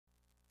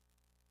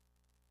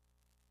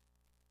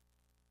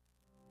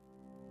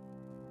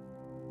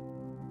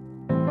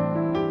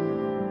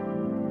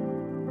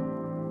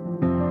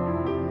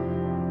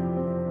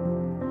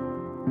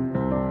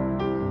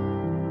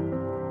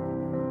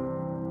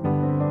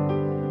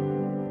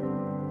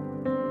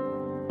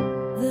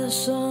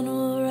sun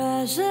will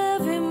rise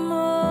every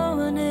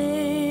morning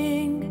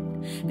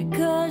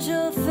because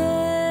you're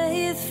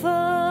faithful,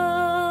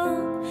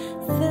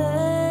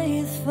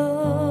 faithful.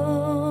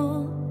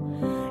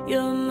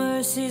 Your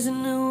mercies are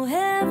new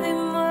every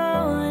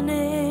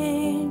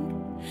morning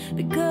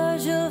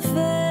because you're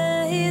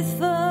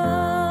faithful,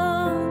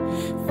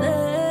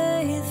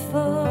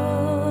 faithful.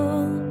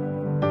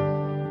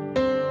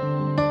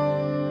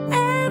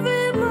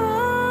 Every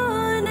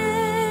morning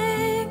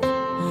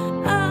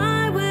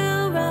I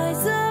will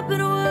rise up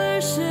and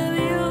worship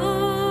you.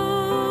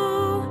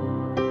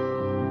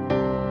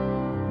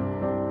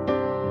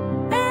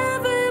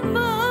 Every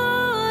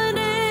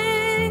morning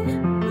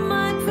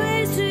my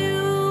praise to you,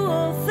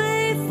 oh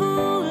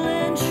faithful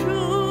and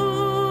true.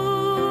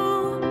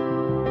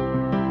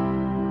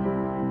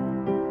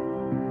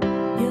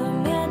 Your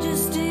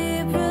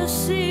majesty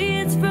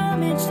proceeds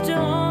from each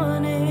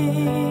dawning.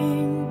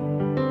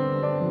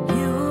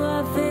 You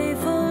are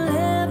faithful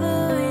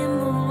every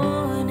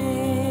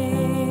morning.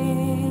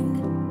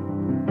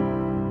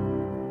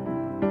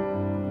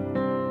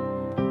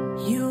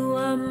 You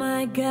are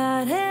my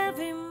God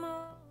every morning.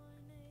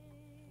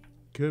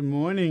 Good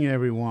morning,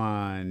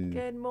 everyone.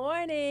 Good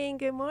morning.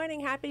 Good morning.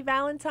 Happy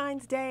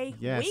Valentine's Day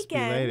Yes,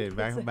 weekend. belated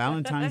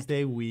Valentine's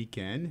Day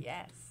weekend.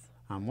 Yes.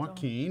 I'm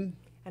Joaquin,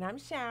 And I'm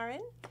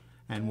Sharon.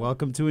 and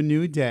welcome to a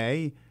new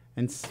day.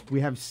 And we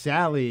have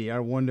Sally,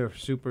 our wonder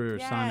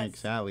supersonic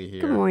Yes. Sally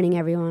here. Good morning,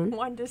 everyone.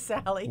 Wonder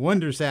Sally.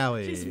 Wonder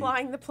Sally. She's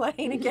flying the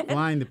plane again.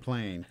 Flying the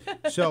plane.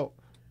 So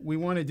we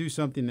want to do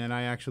something that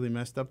I actually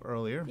messed up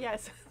earlier.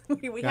 Yes.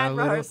 We Got had a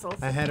little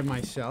rehearsals. ahead of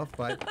myself,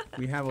 but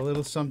we have a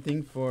little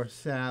something for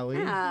Sally.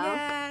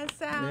 Yes,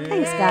 Sally.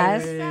 Thanks,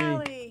 guys.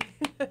 Sally.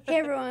 Hey,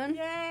 everyone.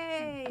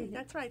 Yay.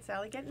 That's right,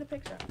 Sally. Get in the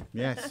picture.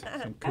 Yes,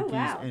 some cookies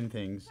wow. and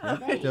things.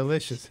 Yep,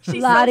 delicious. A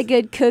lot of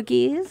good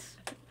cookies.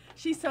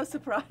 She's so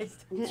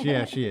surprised.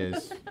 Yeah, she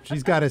is.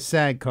 She's got a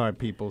SAG card,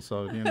 people,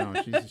 so, you know,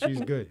 she's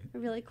good. A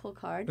really cool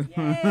card.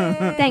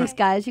 Yay. Thanks,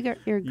 guys.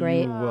 You're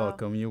great. You're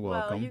welcome. You're Well,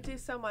 welcome. you do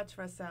so much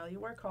for us, Sally. You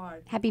work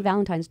hard. Happy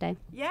Valentine's Day.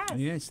 Yes.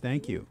 Yes,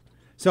 thank you.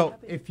 So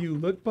if you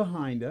look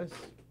behind us,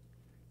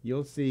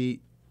 you'll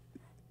see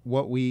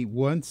what we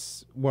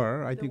once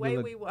were. I The think way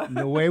look, we were.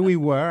 The way we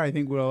were. I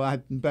think we're a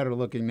lot better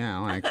looking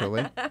now,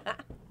 actually.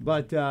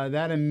 But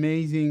that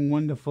amazing,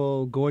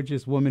 wonderful,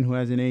 gorgeous woman who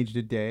hasn't aged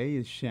a day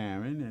is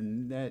Sharon,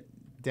 and that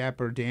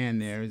dapper Dan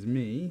there is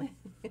me.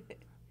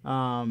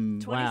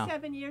 27 wow.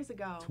 years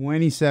ago.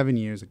 27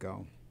 years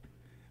ago.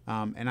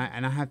 And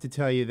I have to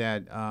tell you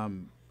that,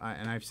 and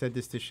I've said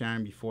this to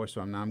Sharon before,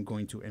 so I'm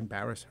going to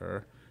embarrass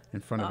her in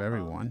front of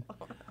everyone.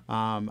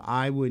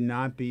 I would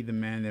not be the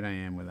man that I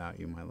am without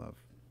you, my love.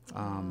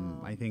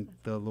 I think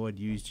the Lord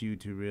used you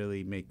to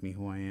really make me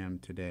who I am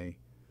today,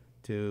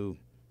 to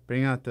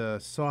bring out the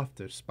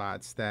softer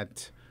spots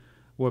that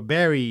were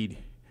buried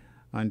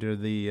under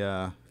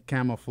the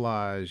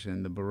camouflage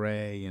and the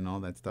beret and all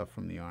that stuff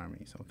from the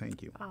Army. So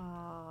thank you.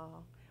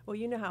 Oh, well,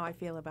 you know how I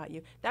feel about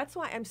you. That's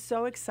why I'm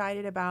so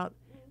excited about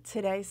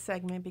today's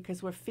segment,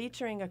 because we're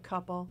featuring a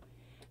couple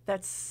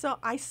that's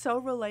I so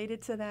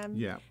related to them.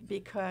 Yeah.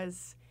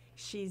 Because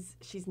she's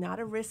not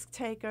a risk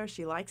taker.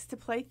 She likes to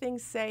play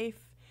things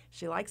safe.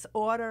 She likes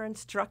order and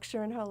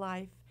structure in her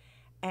life,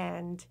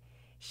 and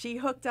she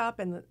hooked up,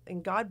 and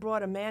God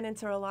brought a man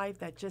into her life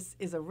that just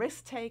is a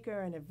risk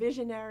taker and a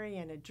visionary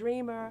and a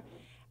dreamer.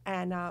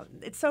 And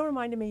it so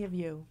reminded me of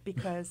you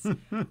because, you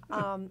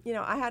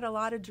know, I had a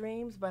lot of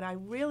dreams, but I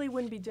really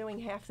wouldn't be doing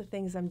half the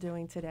things I'm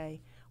doing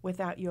today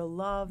without your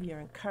love, your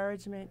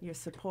encouragement, your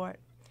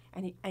support.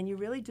 And you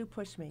really do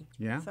push me.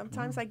 Yeah?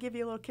 Sometimes I give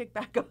you a little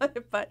kickback on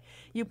it, but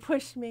you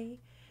push me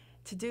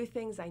to do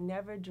things I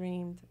never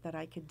dreamed that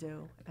I could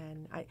do.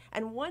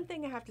 And one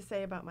thing I have to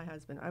say about my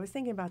husband, I was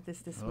thinking about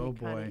this Oh, week,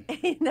 boy. honey.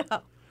 You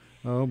know,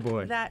 Oh,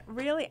 boy. that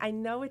really, I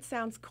know it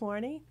sounds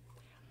corny,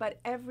 but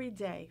every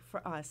day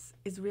for us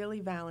is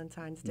really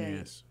Valentine's Day.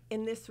 Yes.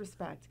 In this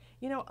respect.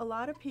 You know, a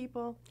lot of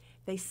people,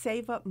 they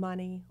save up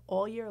money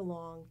all year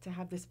long to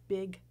have this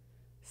big,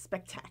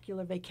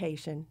 spectacular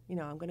vacation. You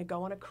know, I'm going to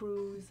go on a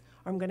cruise,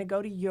 or I'm going to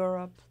go to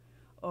Europe,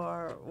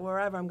 or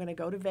wherever. I'm going to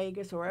go to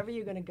Vegas, or wherever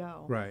you're going to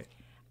go. Right.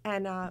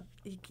 And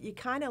you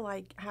kind of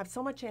like have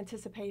so much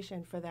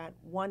anticipation for that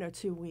 1 or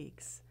 2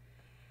 weeks.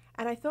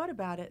 And I thought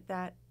about it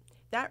that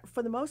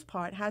for the most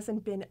part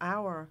hasn't been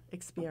our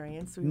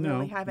experience. We No,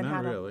 really haven't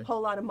not had really. a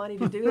whole lot of money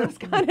to do those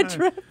kind of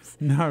trips.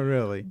 Not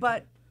really.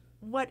 But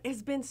what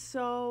has been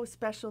so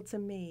special to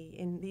me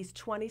in these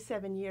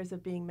 27 years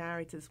of being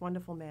married to this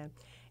wonderful man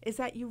is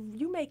that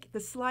you make the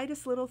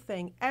slightest little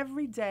thing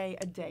every day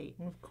a date.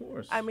 Of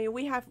course. I mean,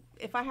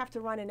 if I have to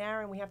run an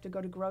errand, we have to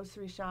go to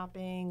grocery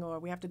shopping, or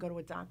we have to go to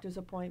a doctor's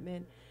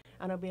appointment,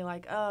 and I'll be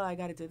like, oh, I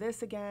got to do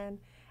this again.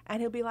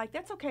 And he'll be like,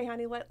 that's okay,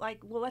 honey.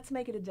 Let's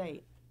make it a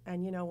date.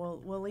 And, you know,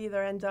 we'll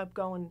either end up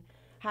going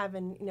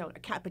having, you know, a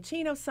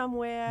cappuccino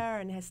somewhere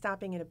and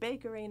stopping in a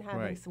bakery and having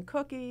Right. some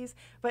cookies.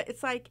 But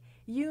it's like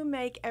you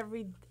make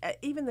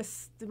even the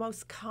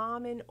most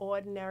common,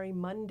 ordinary,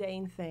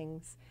 mundane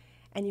things,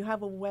 and you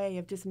have a way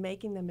of just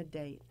making them a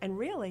date. And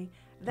really,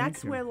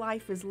 that's you. where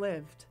life is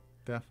lived.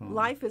 Definitely.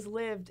 Life is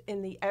lived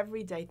in the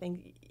everyday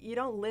thing. You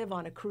don't live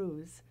on a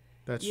cruise.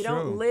 That's You true.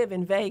 don't live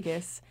in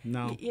Vegas.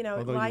 No. You know,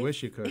 Although you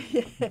wish you could.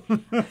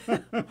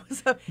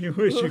 So, You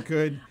wish you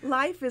could.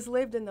 life is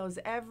lived in those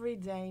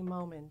everyday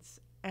moments.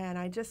 And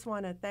I just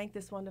want to thank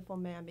this wonderful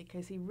man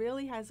because he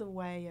really has a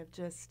way of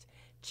just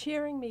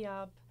cheering me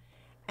up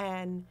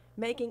and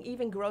making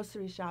even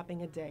grocery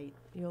shopping a date.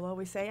 You'll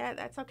always say,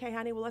 that's okay,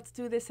 honey. Well, let's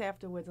do this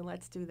afterwards and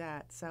let's do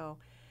that. So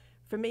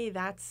for me,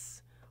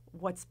 that's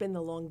what's been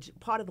the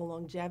part of the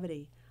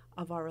longevity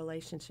of our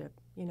relationship.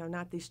 You know,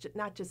 not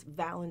just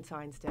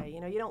Valentine's Day.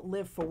 You know, you don't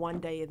live for one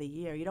day of the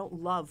year. You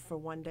don't love for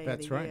one day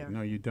That's of the right. year.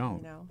 No, you don't.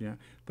 You know? Yeah.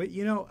 But,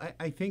 you know,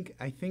 I think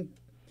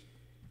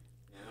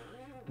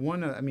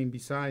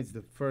besides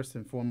the first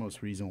and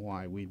foremost reason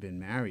why we've been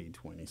married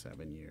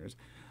 27 years,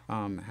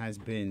 has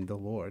been the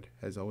Lord,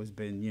 has always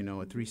been, you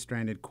know, a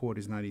three-stranded cord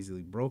is not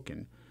easily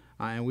broken.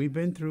 And we've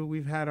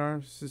had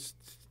our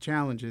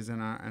challenges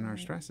and our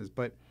stresses.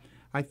 But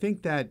I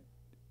think that,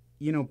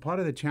 you know, part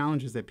of the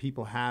challenges that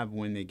people have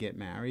when they get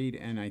married,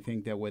 and I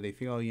think that where they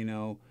feel, you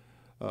know,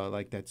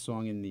 like that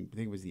song I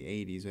think it was the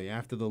 80s,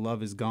 after the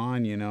love is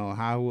gone,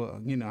 how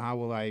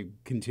will I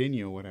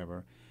continue or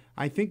whatever.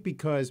 I think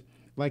because,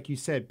 like you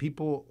said,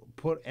 people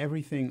put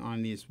everything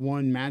on this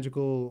one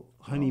magical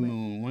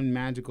honeymoon, one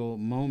magical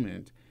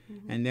moment,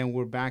 and then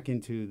we're back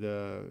into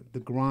the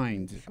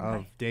grind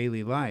of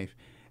daily life.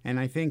 And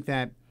I think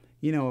that,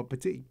 you know,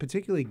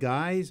 particularly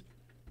guys,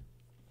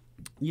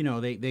 you know,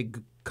 they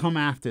come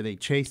after, they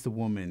chase the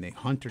woman, they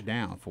hunt her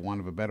down, for want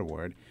of a better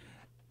word,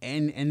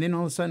 and then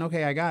all of a sudden,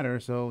 okay, I got her,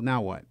 so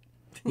now what?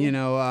 You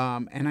know,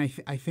 and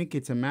I think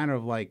it's a matter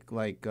of like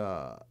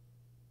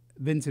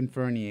Vincent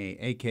Fernier,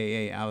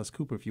 a.k.a. Alice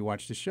Cooper, if you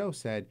watch the show,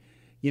 said,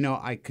 you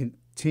know,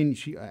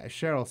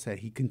 Cheryl said,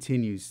 he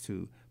continues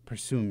to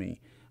pursue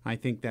me. I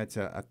think that's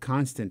a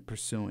constant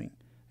pursuing.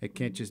 It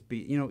can't just be,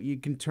 you know, you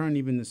can turn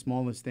even the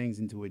smallest things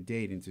into a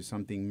date, into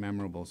something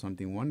memorable,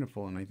 something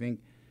wonderful. And I think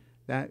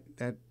that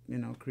you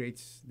know,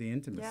 creates the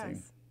intimacy.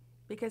 Yes,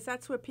 because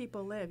that's where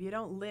people live. You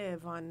don't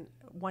live on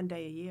one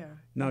day a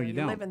year. No, you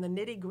don't. You live in the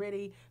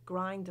nitty-gritty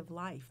grind of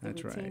life, the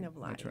routine of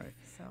life. That's right.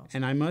 So.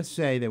 And I must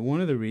say that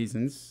one of the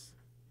reasons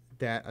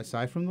that,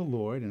 aside from the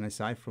Lord and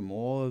aside from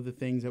all of the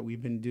things that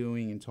we've been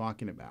doing and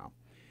talking about,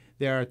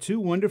 there are two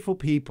wonderful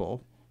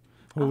people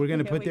who we're going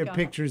to put their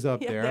pictures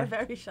up there. They're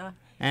very shy.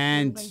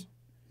 And,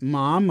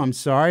 Mom, I'm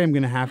sorry, I'm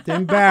going to have to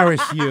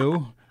embarrass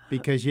you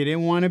because you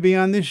didn't want to be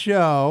on the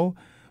show.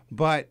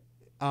 But,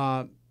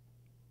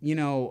 you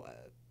know,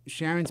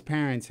 Sharon's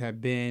parents have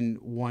been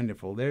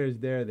wonderful. There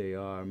they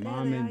are,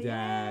 Mom and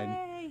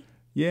Dad.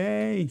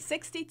 Yay.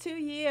 62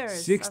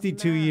 years.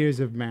 62 years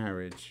of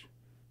marriage.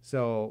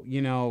 So,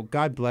 you know,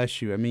 God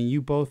bless you. I mean,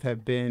 you both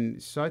have been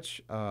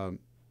such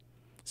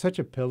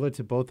a pillar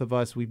to both of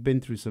us. We've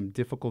been through some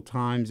difficult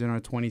times in our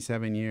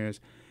 27 years,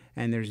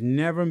 and there's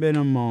never been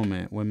a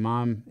moment when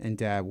Mom and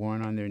Dad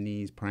weren't on their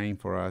knees praying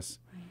for us,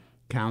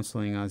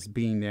 counseling us,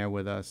 being there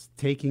with us,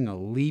 taking a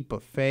leap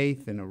of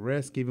faith and a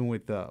risk, even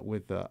with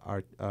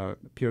our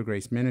Pure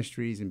Grace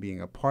Ministries and being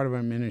a part of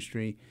our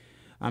ministry.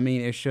 I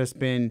mean, it's just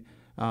been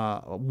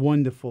a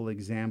wonderful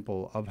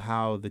example of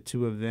how the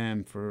two of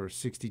them for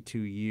 62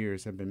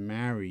 years have been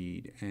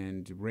married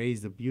and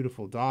raised a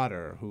beautiful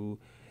daughter who,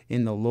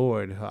 in the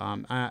Lord,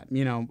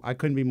 you know, I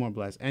couldn't be more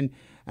blessed. And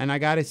I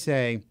got to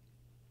say,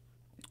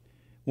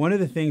 one of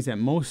the things that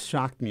most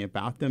shocked me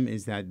about them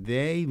is that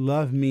they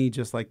love me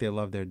just like they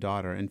love their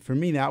daughter. And for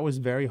me, that was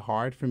very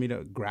hard for me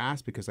to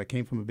grasp because I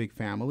came from a big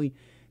family.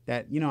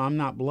 That, you know, I'm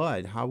not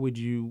blood. How would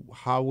you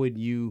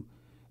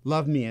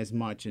love me as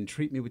much and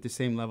treat me with the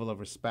same level of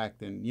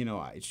respect? And, you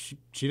know,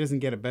 she doesn't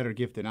get a better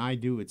gift than I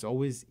do. It's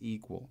always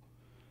equal.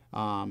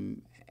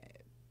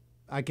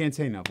 I can't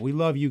say enough. We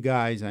love you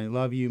guys. I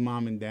love you,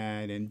 Mom and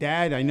Dad. And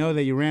Dad, I know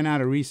that you ran out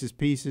of Reese's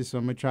Pieces, so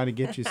I'm going to try to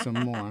get you some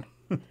more.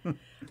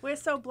 We're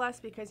so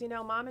blessed because, you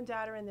know, Mom and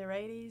Dad are in their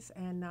 80s,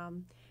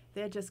 and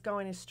they're just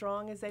going as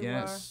strong as they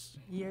were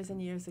years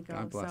and years ago.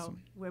 God bless so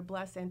them. we're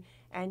blessed.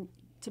 And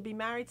to be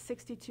married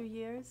 62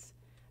 years,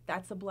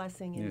 that's a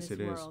blessing in this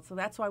world. So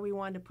that's why we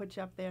wanted to put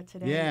you up there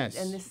today. Yes.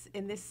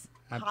 In this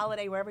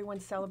holiday where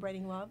everyone's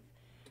celebrating love,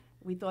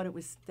 we thought it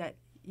was that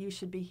you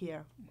should be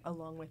here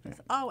along with us.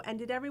 Oh, and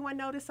did everyone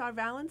notice our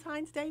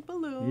Valentine's Day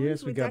balloons?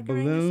 Yes, we got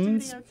decorated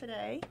balloons. the studio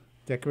today.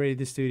 Decorated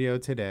the studio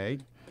today.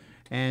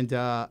 And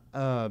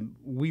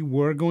we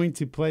were going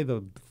to play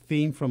the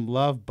theme from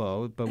Love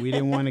Boat, but we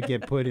didn't want to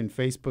get put in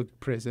Facebook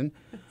prison.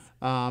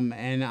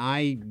 And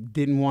I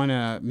didn't want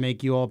to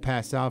make you all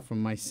pass out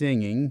from my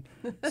singing.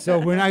 So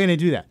we're not going to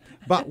do that.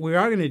 But what we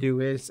are going to do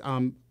is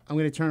I'm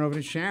going to turn over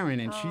to Sharon,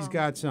 and she's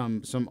got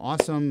some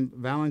awesome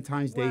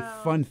Valentine's Day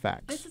fun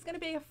facts. This is going to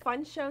be a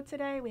fun show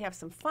today. We have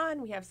some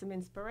fun. We have some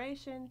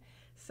inspiration.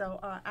 So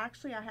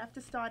actually, I have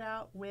to start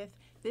out with,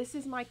 this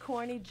is my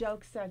corny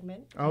joke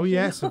segment. Oh,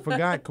 yes. I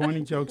forgot.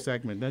 Corny joke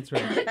segment. That's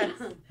right. Yes.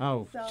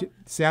 Oh, so,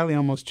 Sally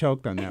almost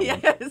choked on that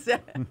one. Yes.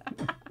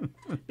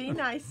 Be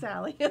nice,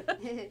 Sally.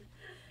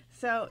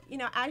 So, you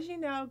know, as you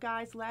know,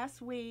 guys,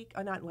 last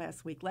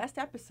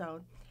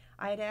episode,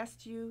 I had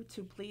asked you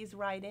to please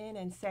write in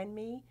and send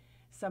me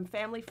some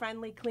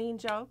family-friendly, clean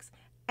jokes.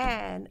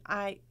 And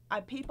I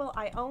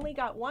only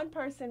got one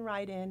person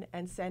write in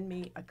and send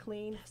me a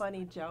clean,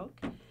 funny joke.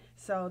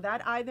 So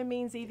that either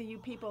means either you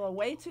people are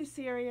way too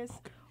serious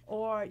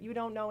or you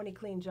don't know any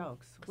clean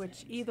jokes,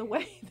 which either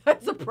way,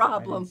 that's a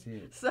problem.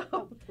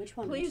 So Which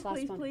one? please, Which last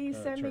please, one? please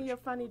send me church. your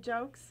funny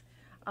jokes.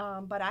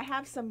 But I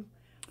have some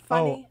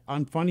funny. Oh,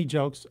 on funny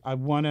jokes, I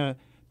want to.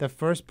 The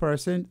first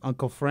person,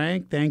 Uncle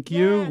Frank. Thank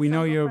you. Yes, We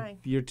know Uncle you're Frank.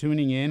 you're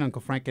tuning in, Uncle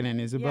Frank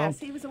and Isabel. Yes,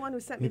 he was the one who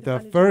sent me the The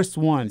funny first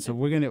joke. one. So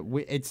we're gonna.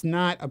 It's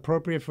not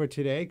appropriate for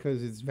today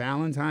because it's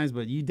Valentine's,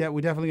 but we're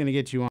definitely gonna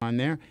get you on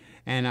there.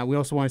 And we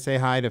also want to say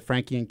hi to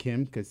Frankie and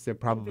Kim because they're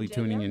probably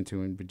tuning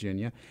Virginia? in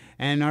Virginia.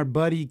 And our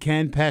buddy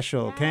Ken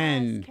Peschel. Yes,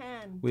 Ken,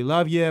 Ken. we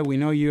love you. We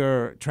know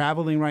you're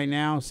traveling right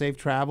now. Safe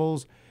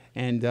travels.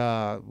 And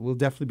we'll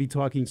definitely be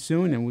talking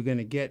soon. And we're going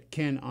to get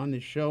Ken on the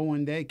show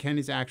one day. Ken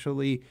is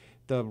actually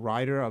the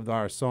writer of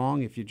our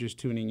song, if you're just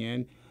tuning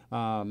in,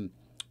 of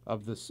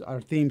our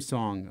theme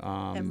song.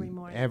 Every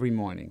morning. Every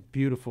morning.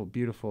 Beautiful,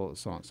 beautiful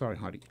song. Sorry,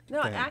 honey.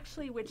 No, Go ahead.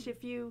 actually, which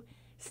if you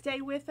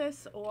stay with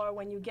us or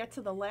when you get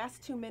to the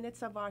last 2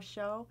 minutes of our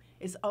show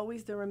is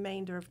always the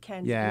remainder of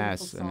Ken's Yes,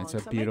 beautiful and song. it's a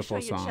so beautiful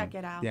make sure song. you check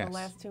it out, Yes, the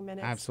last 2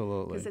 minutes.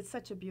 absolutely. Because it's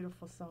such a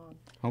beautiful song.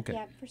 Okay.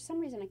 Yeah, for some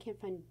reason I can't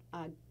find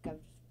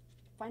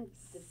find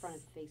the front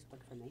of Facebook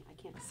for me. I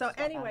can't. So swap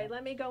out anyway, of it.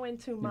 let me go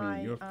into You mean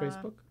my your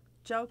Facebook?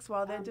 jokes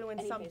while they're doing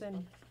any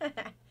something.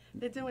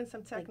 They're doing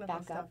some technical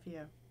back stuff up?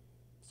 here.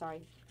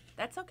 Sorry,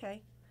 That's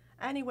okay.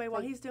 Anyway,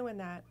 while Like- he's doing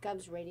that,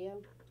 Gov's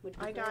Radio. Would be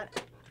I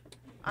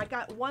great.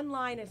 got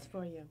one-liners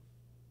for you.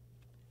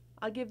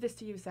 I'll give this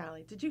to you,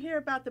 Sally. Did you hear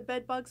about the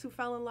bed bugs who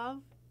fell in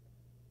love?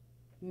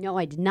 No,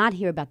 I did not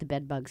hear about the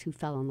bed bugs who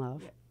fell in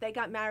love. They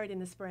got married in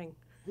the spring.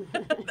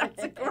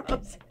 That's a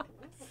gross.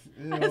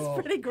 That's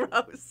pretty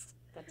gross.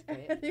 That's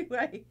great.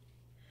 Anyway,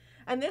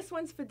 and this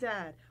one's for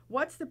Dad.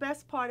 What's the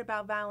best part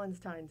about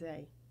Valentine's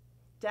Day?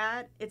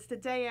 Dad, it's the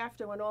day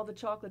after when all the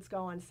chocolates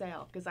go on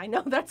sale, because I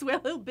know that's where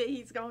he'll be.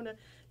 He's going to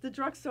the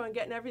drugstore and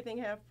getting everything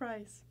half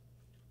price.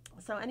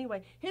 So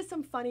anyway, here's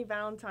some funny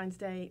Valentine's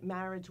Day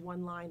marriage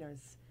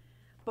one-liners.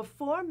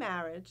 Before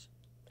marriage,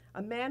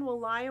 a man will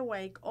lie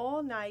awake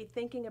all night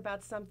thinking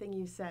about something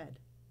you said.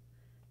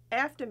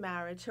 After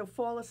marriage, he'll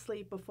fall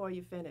asleep before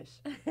you finish.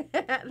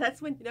 That's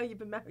when you know you've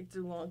been married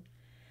too long.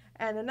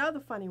 And another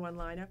funny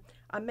one-liner,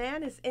 a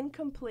man is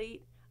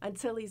incomplete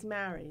until he's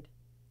married.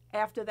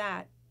 After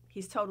that,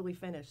 he's totally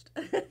finished.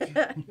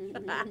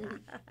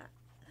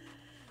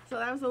 So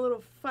that was a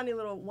little funny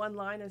little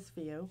one-liners for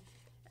you.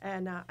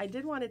 And I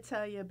did want to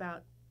tell you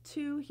about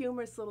two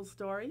humorous little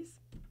stories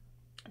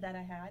that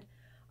I had.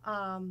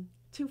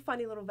 Two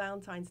funny little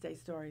Valentine's Day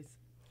stories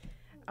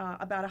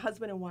about a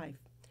husband and wife.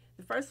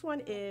 The first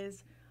one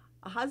is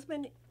a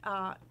husband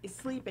is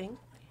sleeping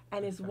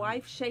and his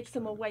wife shakes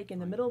him awake in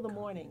the middle of the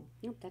morning.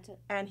 Nope, that's it.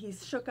 And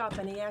he's shook up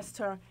and he asked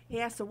her,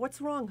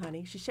 what's wrong,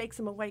 honey? She shakes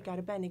him awake out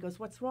of bed and he goes,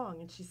 what's wrong?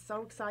 And she's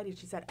so excited.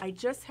 She said, I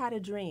just had a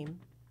dream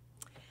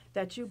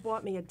that you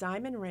bought me a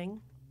diamond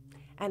ring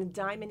and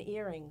diamond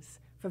earrings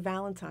for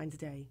Valentine's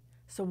Day.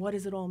 So what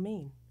does it all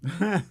mean?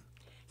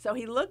 So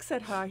he looks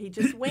at her, he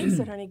just winks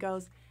at her and he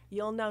goes,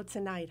 you'll know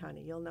tonight,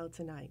 honey, you'll know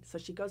tonight. So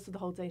she goes through the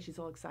whole day and she's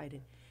all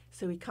excited.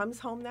 So he comes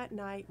home that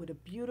night with a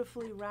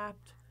beautifully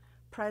wrapped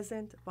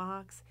present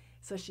box.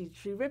 So she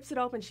rips it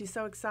open, she's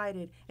so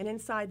excited, and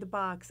inside the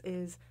box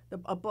is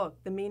a book,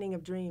 The Meaning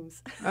of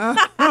Dreams.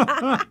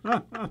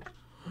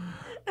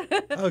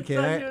 Okay,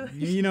 So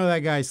you know that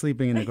guy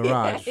sleeping in the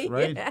garage,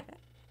 right? Yeah.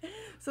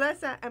 So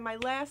that's that. And my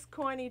last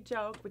corny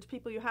joke, which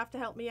people, you have to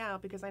help me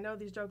out because I know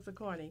these jokes are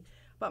corny.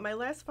 But my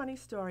last funny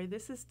story,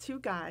 this is two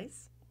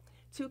guys,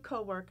 two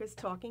co-workers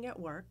talking at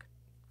work.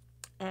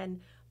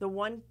 And the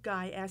one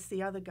guy asks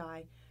the other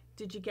guy,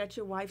 did you get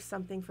your wife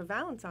something for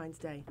Valentine's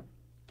Day?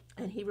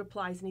 And he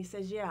replies and he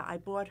says, yeah, I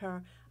bought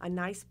her a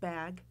nice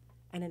bag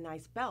and a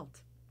nice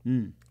belt.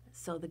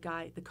 So the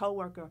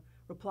co-worker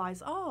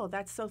replies, oh,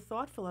 that's so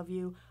thoughtful of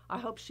you. I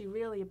hope she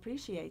really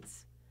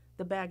appreciates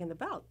the bag and the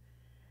belt.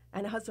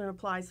 And the husband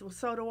replies, well,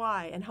 so do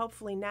I. And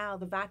hopefully now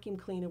the vacuum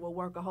cleaner will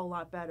work a whole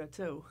lot better,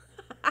 too.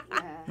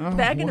 Oh,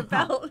 Bag and a wow.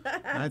 belt.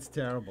 That's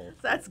terrible.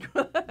 That's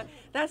good.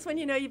 That's when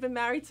you know you've been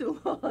married too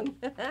long.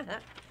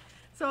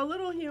 So a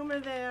little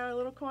humor there, a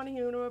little corny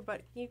humor.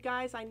 But you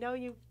guys, I know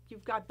you've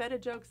got better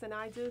jokes than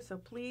I do. So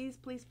please,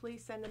 please,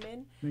 please send them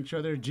in. Make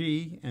sure they're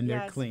G and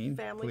they're Yes, clean.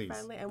 family please.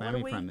 friendly. And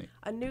family what are friendly.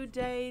 we? A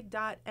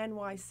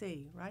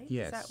newday.nyc, right?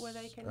 Yes. Is that where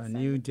they can a send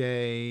new it?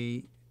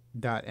 day.nyc.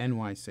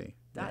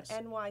 Dot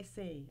Yes.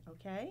 .nyc,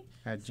 okay?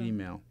 At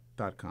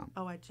gmail.com.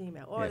 Oh, at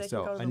Gmail. Or Yeah, they so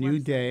can go to a the new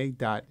website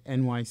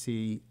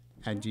day.nyc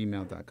at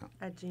gmail.com.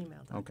 at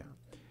gmail.com. Okay.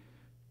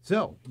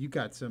 So you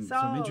got some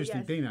interesting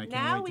yes. thing that I now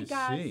can't we wait to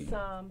got see.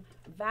 some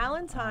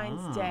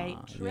Valentine's Day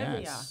Ah, trivia.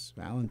 Yes,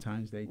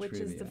 Valentine's Day Which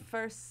trivia. is the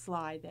first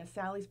slide there.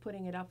 Sally's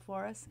putting it up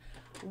for us.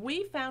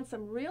 We found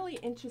some really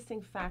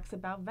interesting facts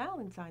about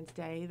Valentine's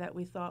Day that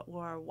we thought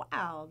were,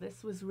 wow,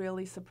 this was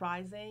really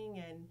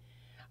surprising.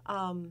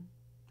 And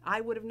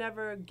I would have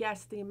never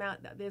guessed the amount.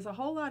 There's a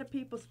whole lot of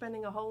people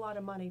spending a whole lot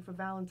of money for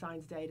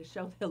Valentine's Day to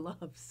show their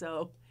love.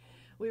 So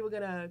we were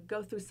going to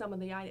go through some of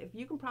the items.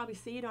 You can probably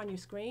see it on your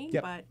screen,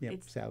 but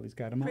it's Sally's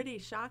got them up. pretty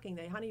shocking.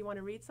 Honey, you want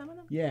to read some of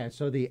them? Yeah,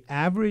 so the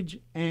average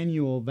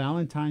annual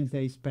Valentine's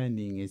Day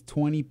spending is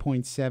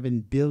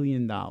 $20.7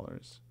 billion.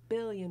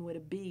 Billion with a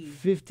B.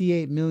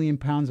 58 million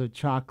pounds of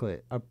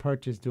chocolate are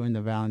purchased during the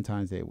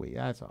Valentine's Day week.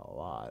 That's a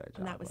lot of chocolate.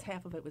 And that was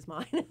half of it was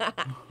mine.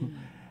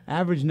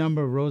 Average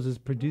number of roses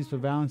produced for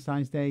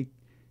Valentine's Day,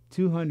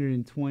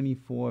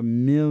 224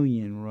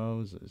 million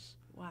roses.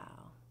 Wow.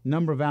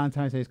 Number of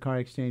Valentine's Day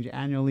card exchange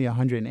annually,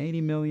 180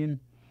 million.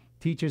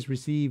 Teachers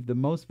receive the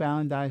most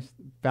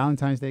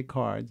Valentine's Day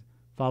cards,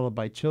 followed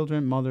by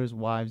children, mothers,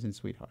 wives, and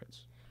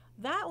sweethearts.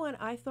 That one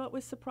I thought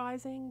was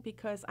surprising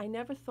because I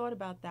never thought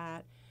about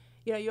that.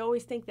 You know, you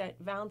always think that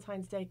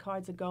Valentine's Day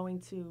cards are going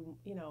to,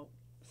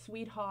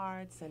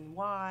 sweethearts and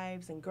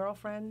wives and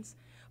girlfriends.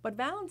 But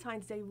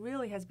Valentine's Day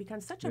really has become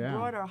such a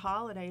broader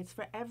holiday. It's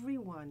for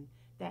everyone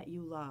that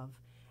you love.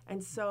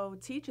 And so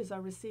teachers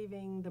are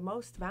receiving the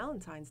most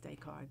Valentine's Day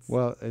cards.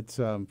 Well, it's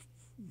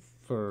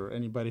for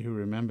anybody who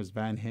remembers,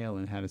 Van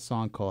Halen had a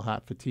song called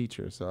Hot for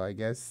Teacher. So I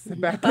guess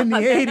back in the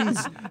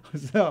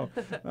 80s. So,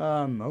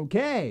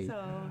 okay.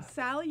 So,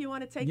 Sally, you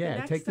want to take the next?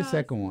 Yeah, take the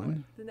second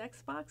one. The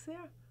next box there?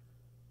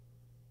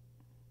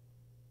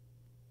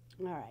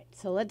 All right,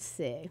 so let's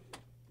see.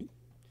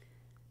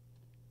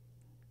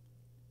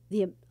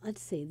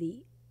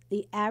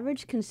 The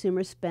average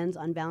consumer spends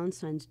on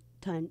Valentine's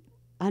time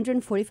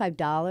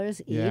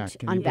 $145 each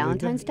on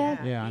Valentine's Day.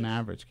 Yeah, on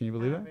average. Can you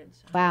believe it?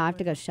 Wow, I have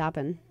to go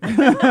shopping.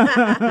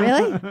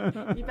 Really?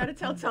 You better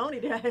tell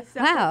Tony to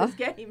step Wow. up his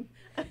game.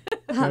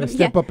 Gotta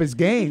step up his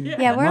game.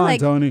 Yeah, we're Come on,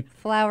 like Tony.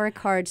 flower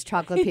cards,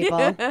 chocolate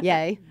people.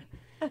 Yay.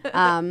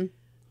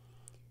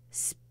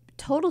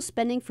 Total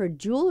spending for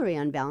jewelry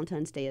on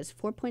Valentine's Day is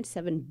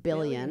 $4.7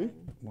 billion.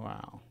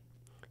 Wow.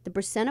 The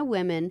percent of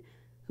women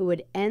who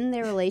would end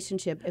their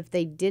relationship if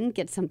they didn't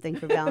get something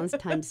for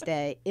Valentine's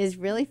Day is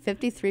really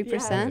 53%. Yeah,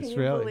 That's Can you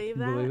really. believe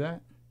Can you believe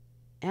that?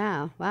 that?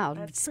 Yeah, wow.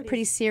 That's It's a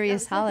pretty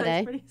serious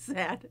holiday. That's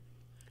pretty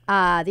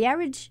sad.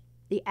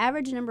 The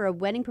average number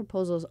of wedding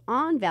proposals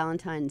on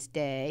Valentine's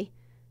Day,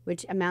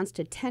 which amounts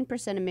to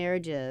 10% of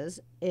marriages,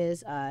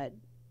 is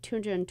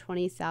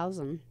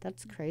 220,000.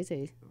 That's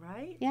crazy.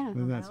 Right? Yeah.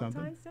 Isn't that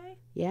Valentine's something? Day?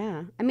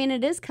 Yeah. I mean,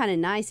 it is kind of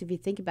nice if you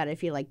think about it,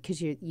 if you like,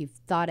 because you've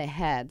thought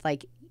ahead.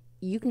 Like,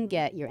 you can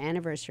get your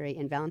anniversary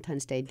and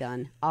Valentine's Day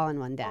done all in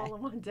one day. All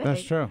in one day.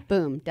 That's true.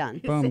 Boom, done.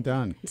 Boom,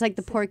 done. It's like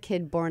the poor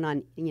kid born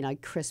on,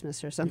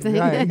 Christmas or something.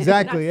 Right,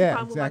 exactly, That's yeah, the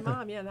problem exactly. with my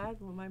mom. Yeah, that's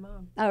with my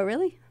mom. Oh,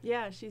 really?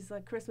 Yeah, she's a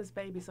Christmas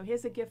baby. So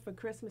here's a gift for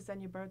Christmas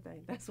and your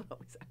birthday. That's what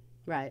we said.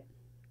 Right.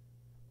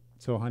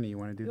 So, honey, you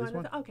want to do You this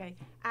one? okay.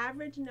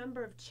 Average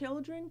number of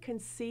children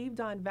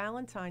conceived on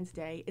Valentine's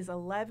Day is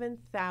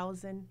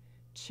 11,000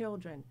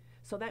 children.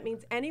 So that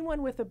means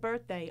anyone with a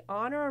birthday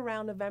on or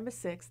around November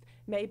 6th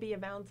may be a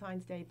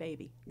Valentine's Day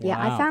baby. Yeah,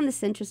 I Wow. found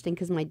this interesting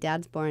because my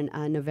dad's born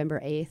November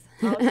 8th.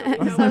 Oh, so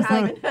we know what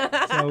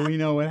happened. So we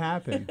know what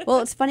happened. Well,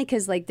 it's funny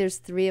because, there's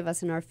 3 of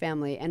us in our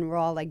family, and we're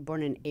all,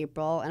 born in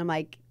April. And I'm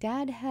like,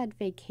 Dad had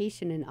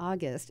vacation in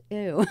August.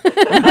 Ew.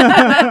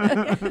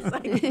 It's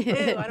like,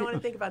 ew, I don't want to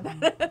think about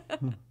that.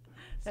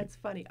 That's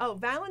funny. Oh,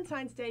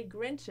 Valentine's Day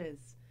Grinches.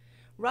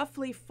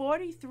 Roughly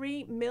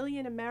 43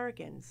 million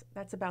Americans,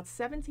 that's about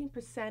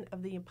 17%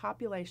 of the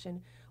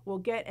population, will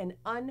get an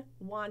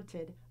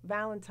unwanted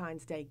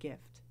Valentine's Day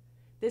gift.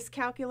 This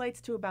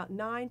calculates to about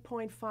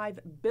 $9.5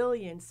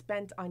 billion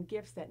spent on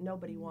gifts that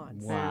nobody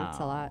wants. Wow. That's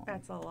a lot.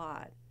 That's a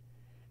lot.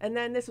 And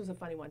then this was a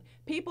funny one.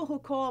 People who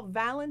call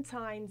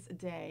Valentine's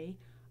Day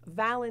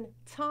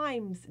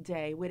Valentine's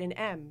Day with an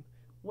M,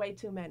 way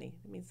too many.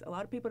 It means a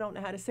lot of people don't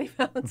know how to say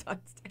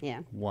Valentine's Day.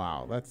 Yeah.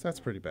 Wow, that's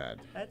pretty bad.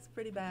 That's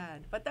pretty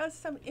bad. But those are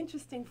some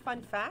interesting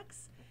fun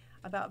facts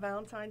about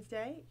Valentine's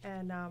Day.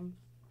 And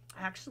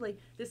actually,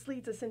 this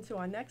leads us into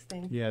our next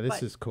thing. Yeah, this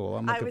But is cool.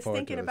 I'm I looking was forward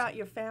thinking to this. about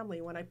your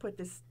family when I put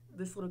this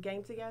little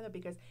game together,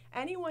 because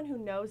anyone who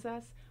knows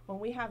us, when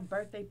we have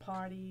birthday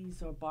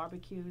parties or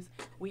barbecues,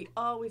 we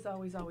always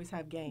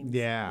have games.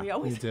 Yeah, we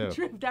always we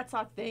do. That's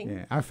our thing.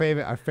 Yeah, our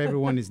favorite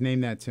one is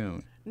Name That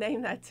Tune.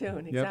 Name that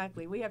tune,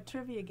 exactly. We have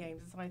trivia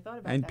games, so I thought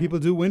about that. And people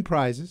do win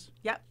prizes.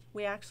 Yep,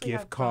 we actually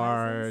have Gift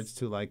cards prizes.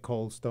 to like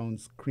Cold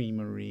Stone's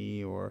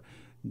Creamery or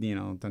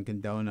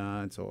Dunkin'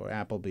 Donuts or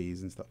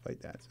Applebee's and stuff like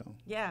that. So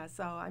Yeah,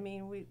 so I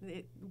mean,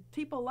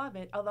 people love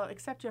it, although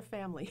except your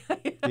family.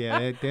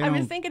 yeah, they I was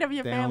don't- thinking of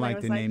your they family. don't I like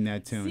was to name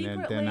that tune.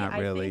 Secretly, They're not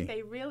really. I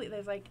think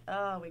there's like,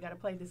 oh, we got to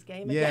play this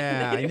game Yeah,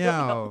 again. I They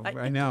know, don't like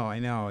I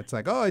know. It's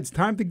like, oh, it's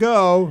time to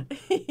go.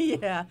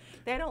 Yeah,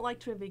 they don't like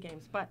trivia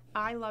games, but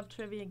I love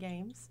trivia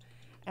games,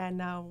 and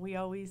we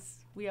always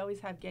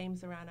have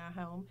games around our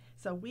home.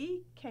 So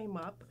we came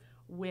up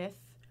with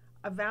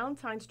a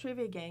Valentine's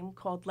trivia game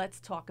called Let's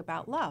Talk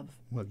About Love.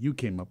 Well, you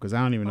came up because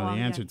I don't even know Oh, the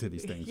yeah. answer to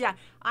these things. Yeah,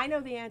 I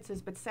know the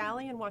answers, but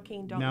Sally and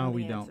Joaquin don't No, know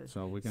we the don't, answers.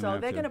 so we're gonna So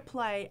have they're to- going to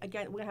play,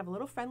 again, we're going to have a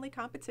little friendly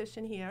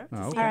competition here to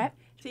Oh, see, okay. All right.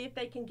 see if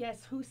they can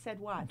guess who said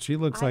what. She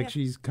looks I like have-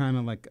 she's kind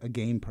of like a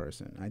game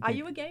person. I think. Are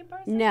you a game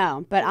person?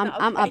 No, but I'm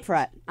Okay. up for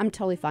it. I'm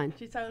totally fine.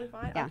 She's totally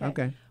fine? Yeah.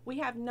 Okay. We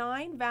have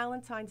 9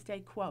 Valentine's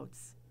Day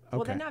quotes.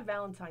 Well, they're Okay. not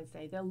Valentine's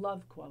Day. They're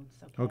love quotes.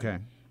 Okay.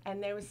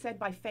 And they were said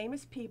by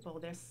famous people.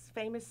 They're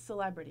famous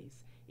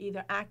celebrities,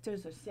 either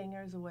actors or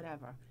singers or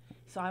whatever.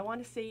 So I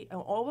want to see,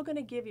 and all we're going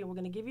to give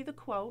you the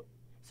quote.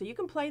 So you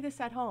can play this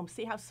at home.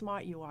 See how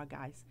smart you are,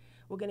 guys.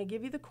 We're going to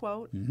give you the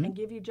quote and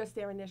give you just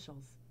their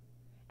initials.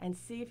 And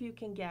see if you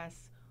can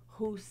guess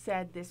who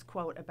said this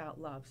quote about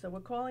love. So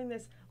we're calling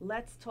this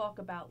Let's Talk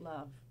About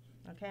Love.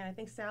 Okay, and I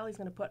think Sally's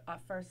going to put our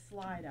first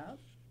slide up.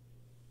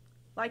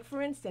 Like,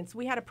 for instance,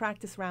 we had a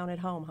practice round at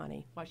home,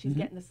 honey, while she's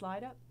getting the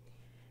slide up.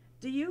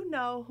 Do you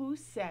know who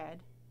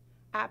said,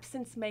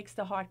 absence makes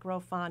the heart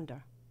grow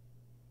fonder?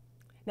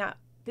 Now,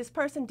 this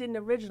person didn't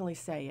originally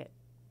say it,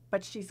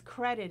 but she's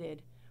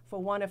credited for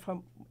one of her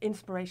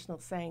inspirational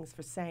sayings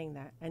for saying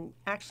that. And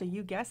actually,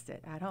 you guessed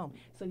it at home.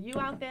 So you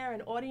out there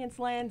in audience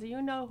land, do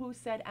you know who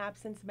said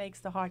absence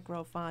makes the heart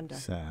grow fonder?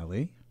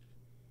 Sally.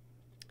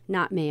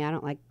 Not me. I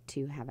don't like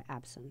to have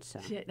absence. So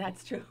Shit,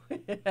 that's true.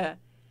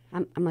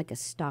 I'm like a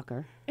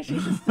stalker.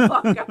 She's a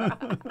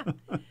stalker.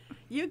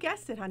 You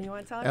guessed it, honey. You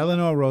want to tell her?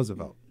 Eleanor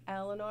Roosevelt.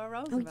 Eleanor Oh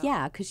Roosevelt.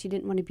 yeah, because she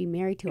didn't want to be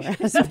married to her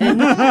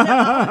husband.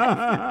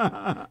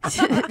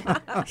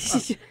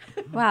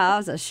 Wow, that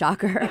was a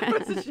shocker.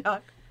 It's a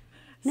shock.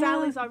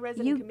 Sally's our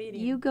resident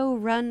comedian. You go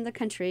run the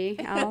country.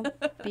 I'll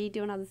be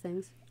doing other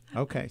things.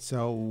 Okay,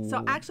 so.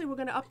 So actually, we're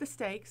going to up the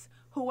stakes.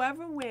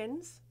 Whoever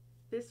wins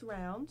this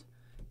round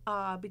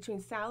between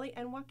Sally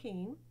and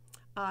Joaquin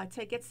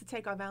gets to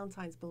take our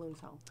Valentine's balloons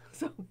home.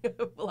 So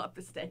we'll up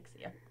the stakes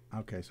here.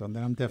 Okay, so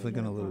then I'm definitely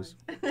gonna lose.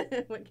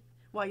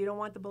 Why, you don't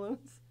want the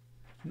balloons?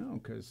 No,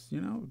 because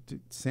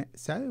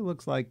Sally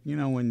looks like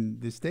when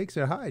the stakes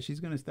are high, she's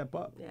gonna step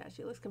up. Yeah,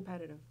 she looks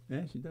competitive.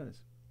 Yeah, she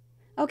does.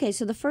 Okay,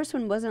 so the first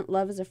one wasn't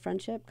Love is a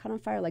Friendship, Caught on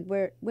Fire. Like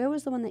where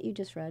was the one that you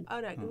just read? Oh,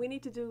 no, we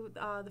need to do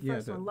the Yeah,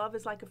 first one. Love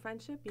is like a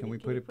friendship. Can we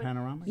put it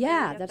panoramic?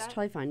 Yeah, get that's that?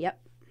 totally fine. Yep.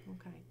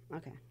 Okay.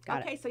 Okay,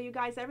 got Okay, it. so you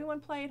guys, everyone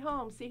play at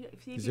home. See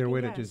if Is you there a can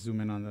way to guess. just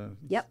zoom in on the?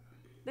 Yep.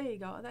 There you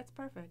go. That's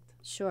perfect.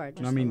 Sure. No,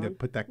 just I mean the to one.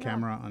 put that No.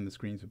 camera on the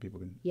screen so people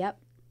can. Yep.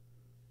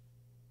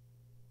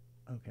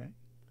 Okay.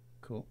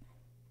 Cool.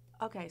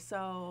 Okay,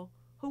 so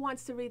who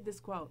wants to read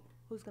this quote?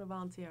 Who's going to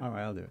volunteer? All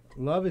right, I'll do it.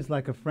 Love is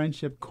like a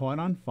friendship caught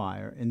on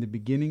fire in the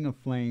beginning of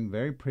flame,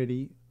 very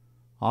pretty,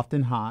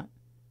 often hot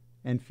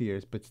and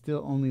fierce, but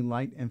still only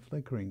light and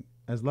flickering.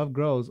 As love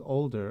grows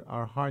older,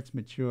 our hearts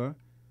mature,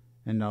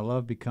 and our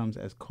love becomes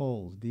as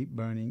coals, deep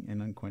burning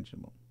and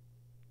unquenchable.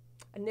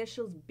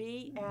 Initials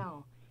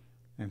BL.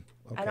 And,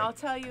 And I'll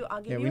tell you,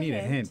 I'll give Yeah, you we a need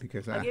hint. a hint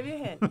because I'll give you a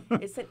hint.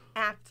 It's an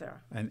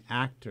actor, an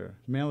actor,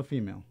 male or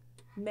female?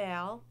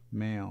 male,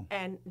 Male.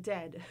 and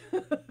dead.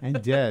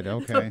 And dead,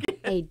 okay.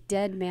 A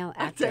dead male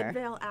A actor. dead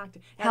male actor.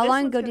 Now, How this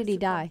long one's ago gonna did he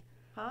surprise-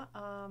 die?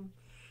 Huh?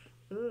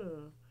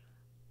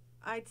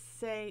 I'd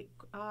say,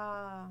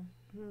 how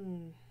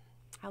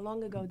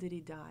long ago did he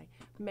die?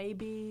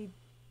 Maybe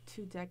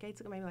 2 decades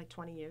ago, maybe like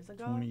 20 years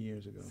ago. 20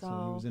 years ago, so he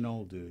So- was an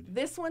old dude.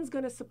 This one's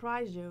going to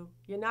surprise you.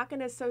 You're not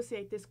going to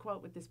associate this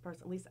quote with this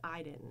person. At least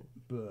I didn't.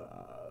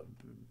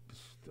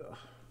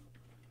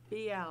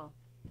 BL.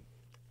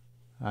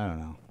 I don't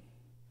know.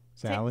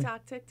 Sally?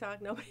 TikTok,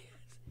 TikTok. Nobody.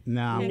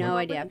 No. Okay, No well,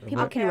 idea. but-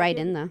 People okay, can write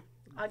in though.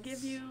 I'll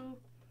give you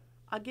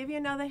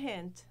another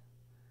hint.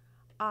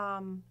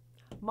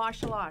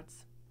 Martial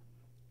arts.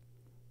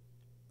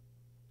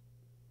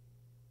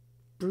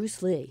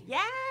 Bruce Lee.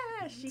 Yeah,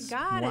 she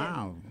got it.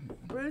 Wow.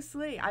 Bruce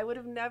Lee. I would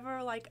have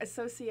never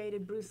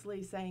associated Bruce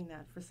Lee saying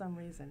that for some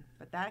reason,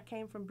 but that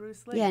came from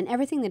Bruce Lee. Yeah, and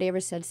everything that he ever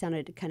said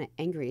sounded kind of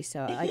angry.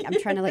 So I'm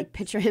trying to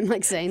picture him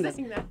saying this.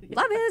 Saying that, yeah.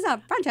 Love is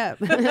a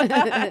friendship.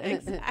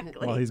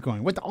 Exactly. Well, he's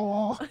going, what the?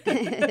 Oh.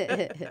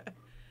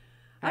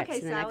 All right,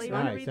 Okay, so the Sally, next you All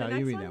wanna one. right, read the Sally,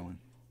 you next read one? that one.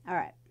 All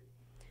right.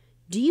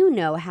 Do you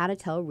know how to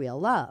tell real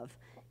love?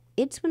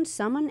 It's when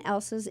someone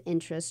else's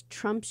interest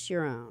trumps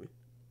your own.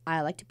 I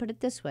like to put it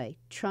this way,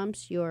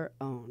 trumps your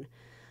own.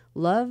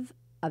 Love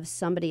of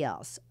somebody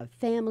else, of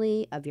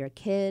family, of your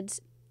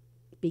kids,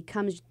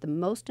 becomes the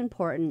most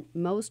important,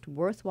 most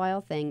worthwhile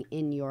thing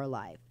in your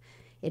life.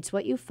 It's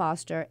what you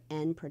foster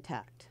and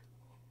protect.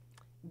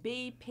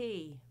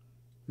 BP.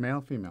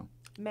 Male, female?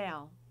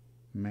 Male.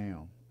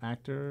 Male.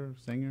 Actor,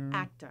 singer?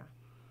 Actor.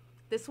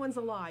 This one's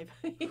alive.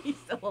 He's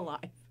still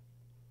alive.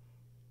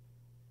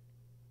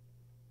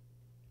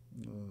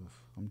 Ugh,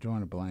 I'm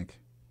drawing a blank.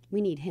 We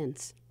need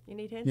hints. You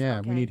need hints? Yeah,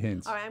 Okay. we need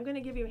hints. All right, I'm going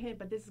to give you a hint,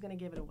 but this is going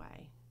to give it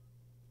away.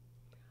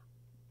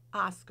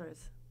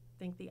 Oscars.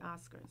 Think the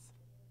Oscars.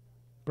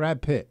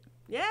 Brad Pitt.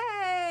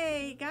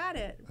 Yay! Got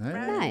it. Hey.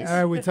 Nice. All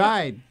right, we're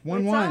tied. We're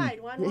 1-1. tied,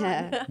 1-1.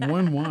 Yeah.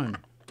 1-1.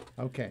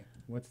 Okay,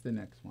 what's the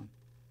next one?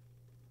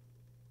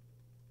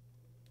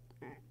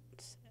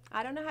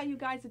 I don't know how you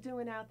guys are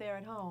doing out there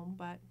at home,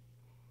 but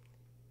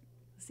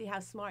see how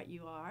smart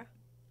you are.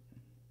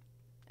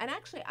 And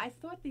actually, I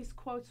thought these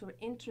quotes were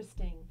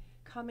interesting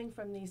coming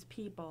from these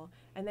people,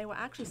 and they were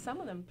actually, some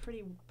of them,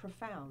 pretty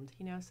profound,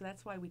 you know, so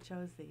that's why we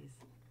chose these.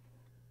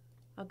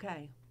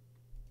 Okay.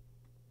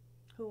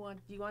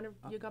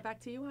 You go back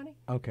to you, honey?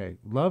 Okay.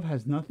 Love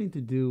has nothing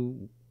to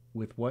do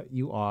with what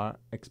you are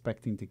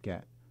expecting to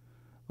get,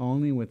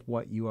 only with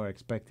what you are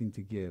expecting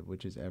to give,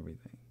 which is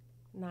everything.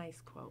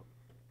 Nice quote.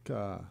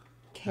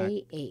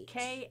 K-H.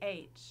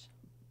 K-H.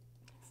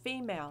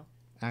 Female.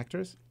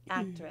 Actress?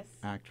 Actress.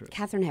 Actress.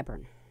 Catherine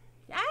Hepburn.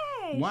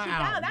 Hey,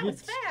 Wow. that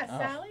was fast,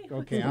 Sally.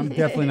 Okay, I'm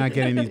definitely not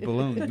getting these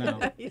balloons now.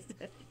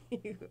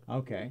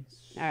 Okay.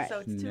 All right. So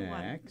it's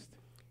 2-1. Next.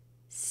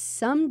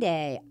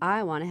 Someday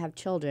I want to have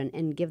children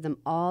and give them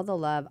all the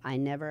love I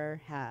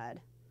never had.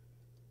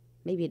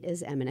 Maybe it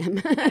is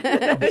Eminem.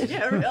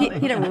 Yeah, really.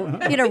 he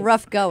had a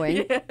rough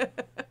going.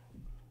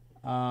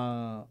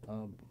 Male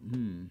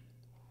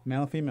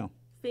or female?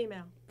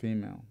 Female.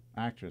 Female.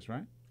 Actress,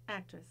 right?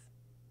 Actress.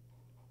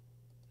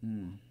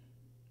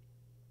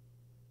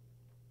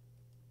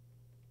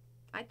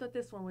 I thought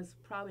this one was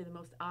probably the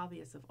most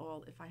obvious of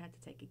all, if I had to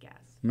take a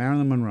guess.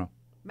 Marilyn Monroe.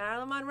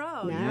 Marilyn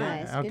Monroe.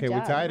 Nice. Yeah. Good Okay, we're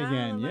job. tied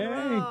again.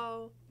 Marilyn Yay.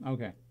 Monroe.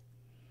 Okay.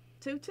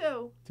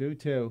 2-2.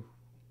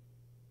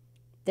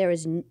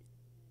 2-2.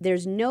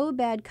 There's no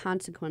bad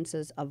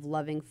consequences of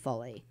loving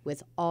fully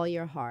with all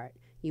your heart.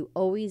 You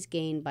always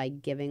gain by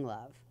giving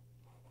love.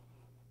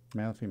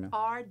 Male or female?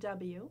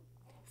 R.W.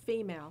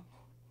 Female.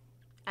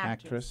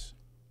 Actress.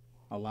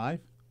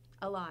 Alive?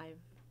 Alive.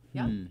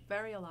 Yep.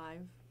 Very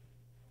alive.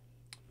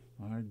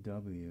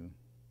 R.W.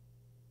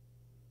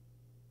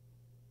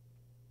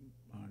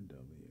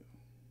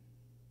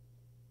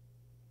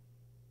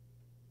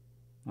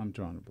 I'm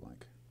drawing a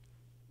blank.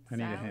 I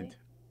need a Sally? hint.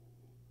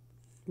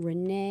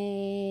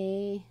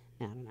 Renee.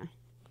 I don't know.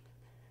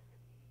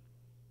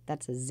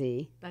 That's a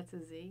Z. That's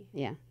a Z.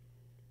 Yeah.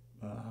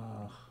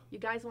 You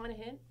guys want a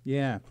hint?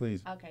 Yeah,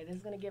 please. Okay, this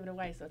is going to give it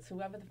away, so it's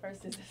whoever the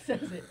first is that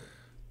says it.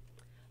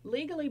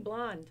 Legally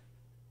Blonde.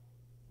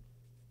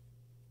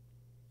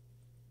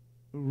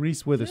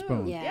 Reese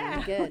Witherspoon.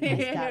 Yeah, good. Nice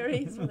Yeah, job.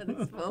 Reese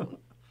Witherspoon.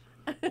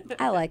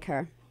 I like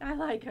her. I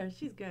like her.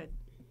 She's good.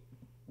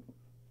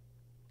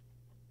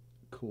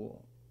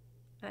 Cool.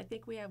 And I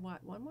think we have,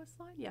 what, one more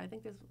slide? Yeah, I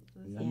think there's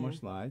One more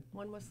slide.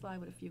 one more slide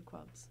with a few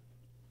quotes.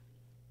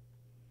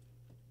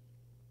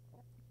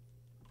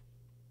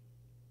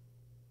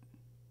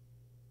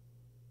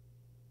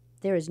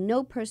 There is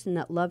no person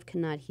that love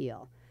cannot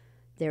heal.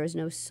 There is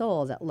no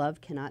soul that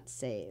love cannot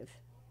save.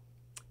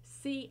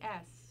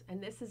 C.S.,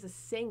 and this is a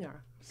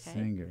singer. Okay?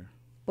 Singer.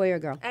 Boy or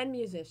girl? And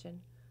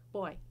musician.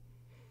 Boy.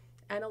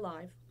 And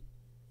alive.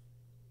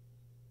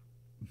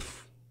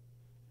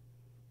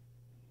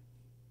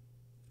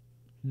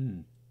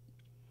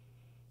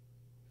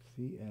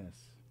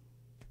 C.S.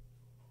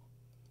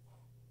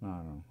 I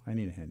don't know. I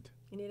need a hint.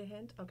 You need a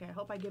hint? Okay, I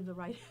hope I give the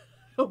right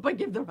hope I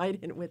give the right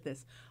hint with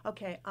this.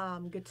 Okay,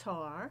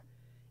 guitar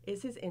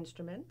is his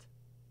instrument.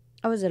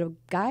 Oh, is it a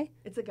guy?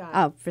 It's a guy.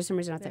 Oh, for some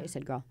reason I thought Yeah. you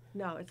said girl.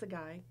 No, it's a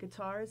guy.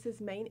 Guitar is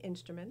his main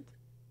instrument,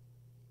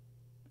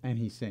 And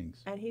he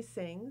sings. and he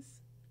sings.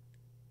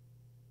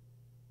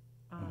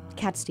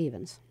 Cat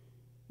Stevens.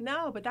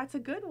 No, but that's a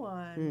good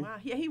one. Wow,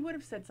 he would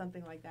have said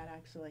something like that,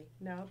 actually.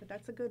 No, but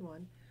that's a good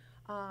one.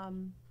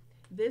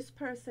 This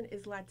person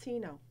is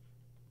Latino.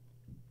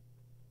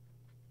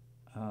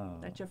 Oh.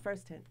 That's your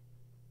first hint.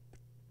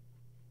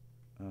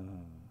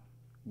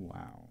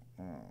 Wow.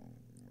 Oh,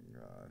 my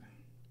God.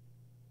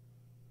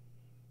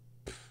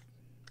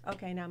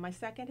 Okay, now my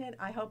second hint,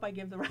 I hope I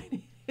give the right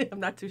hint. I'm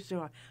not too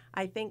sure.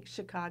 I think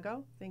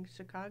Chicago.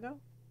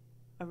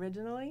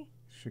 Originally.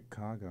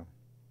 Chicago.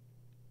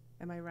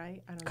 Am I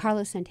right? I don't know.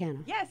 Carlos Santana.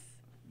 Yes.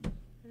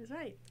 That's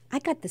right. I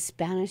got the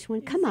Spanish one.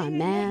 Come see on, it?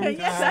 man.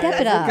 Yeah, Step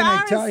it that's up. What can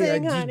I tell you?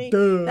 embarrassing, honey.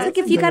 Duh. It's like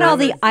if you got all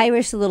the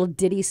Irish little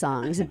ditty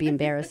songs, it'd be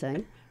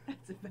embarrassing.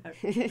 That's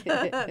embarrassing.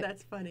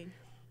 That's funny.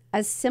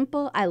 A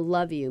simple I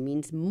love you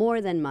means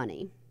more than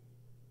money.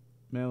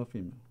 Male or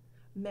female?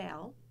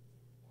 Male.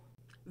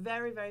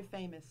 Very, very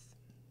famous.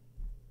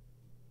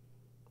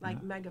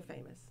 Like mega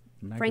famous.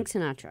 Frank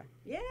Sinatra.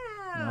 Yeah.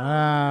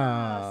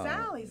 Wow.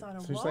 Sally's on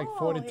a So roll. it's like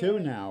 4-2 here.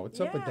 now. What's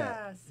up with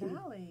that? Yeah,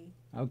 Sally.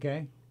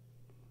 Okay.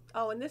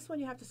 Oh, and this one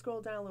you have to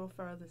scroll down a little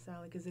further,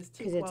 Sally, because there's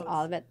two Because quotes. it's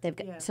all of it. They've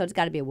got, Yeah. So it's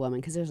got to be a woman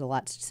because there's a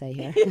lot to say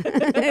here. That's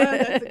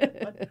a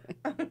good one.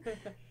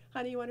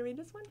 Honey, you want to read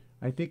this one?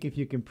 I think if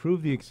you can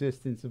prove the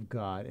existence of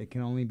God, it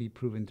can only be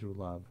proven through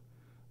love.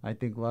 I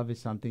think love is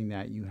something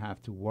that you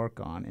have to work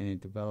on, and it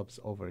develops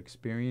over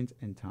experience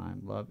and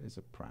time. Love is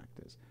a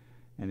practice.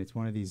 And it's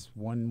one of these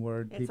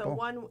one-word It's people.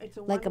 It's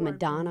a Like a one-word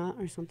Madonna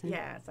or something?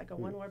 Yeah, it's like a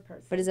one-word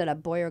person. But is it a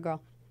boy or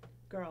girl?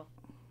 Girl.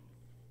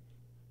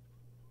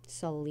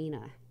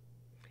 Selena.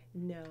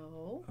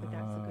 No, but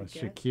that's a good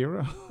guess.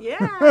 Shakira. Yeah,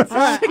 it's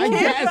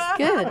Shakira.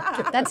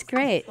 Good. That's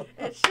great.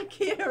 It's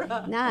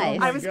Shakira.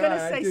 Nice. I was going God,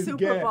 to I say just Super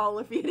get- Bowl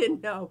if you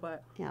didn't know,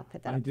 but Yeah, I'll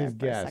put that I up there just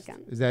for a guessed.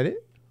 second. Is that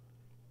it?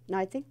 No,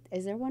 I think,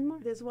 is there one more?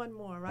 there's one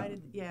more, right?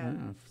 Yeah,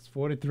 It's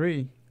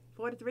 4-3.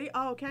 4-3.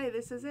 Oh, okay,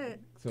 this is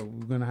it. So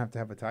we're gonna have to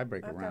have a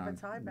tiebreaker Have to have a round.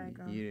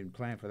 tiebreaker. You didn't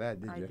plan for that,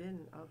 did I you?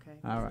 didn't. Okay.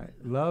 All right.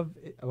 Love.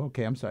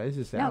 Okay, I'm sorry. This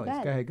is Sally's. go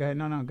ahead. Go ahead. Go ahead.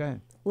 No, go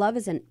ahead. Love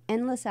is an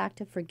endless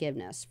act of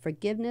forgiveness.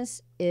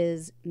 Forgiveness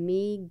is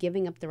me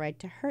giving up the right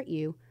to hurt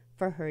you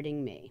for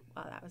hurting me.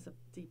 Wow, that was a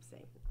deep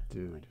statement.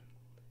 Dude.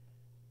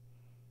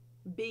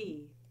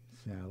 B.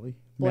 Sally.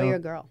 Boy Mel- or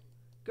girl?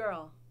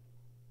 Girl.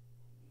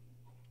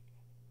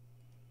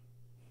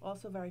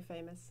 Also very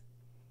famous.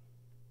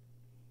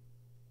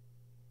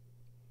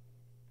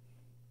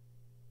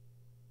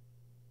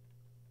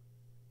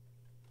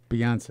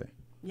 Beyonce.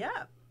 Yeah.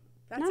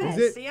 That's Nice.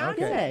 it. Is it? Beyonce.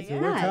 Okay. So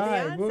Yeah, we're Nice.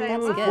 tied. Beyonce.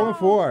 That's We're good.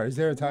 4-4. Is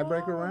there a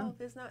tiebreaker Whoa, round?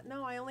 There's not.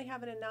 No, I only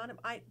have an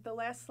anonymous. The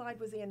last slide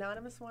was the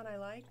anonymous one I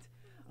liked.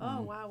 Mm.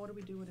 Oh wow, what do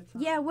we do with it?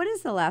 Yeah, what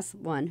is the last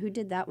one? Who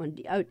did that one?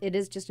 Oh, it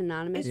is just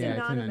anonymous? It's Yeah,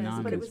 it's an anonymous, but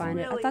anonymous it was Find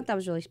it. really. I thought that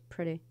was really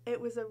pretty.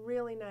 It was a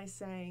really nice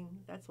saying.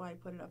 That's why I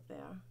put it up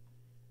there.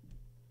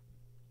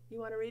 You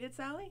want to read it,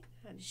 Sally?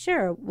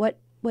 Sure. What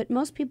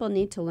most people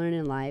need to learn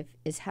in life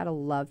is how to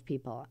love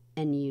people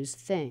and use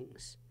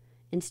things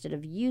instead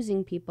of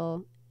using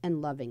people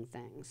and loving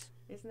things.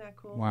 Isn't that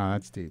cool? Wow,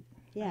 that's deep.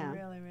 Yeah.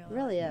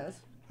 Really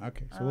is.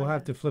 Okay, so we'll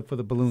have to flip for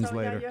the balloons So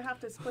later. yeah, you have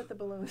to split the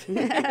balloons.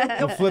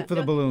 We'll flip for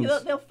the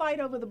balloons. They'll fight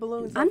over the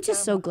balloons. I'm on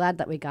just so camera. glad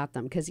that we got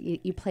them because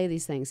you play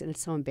these things and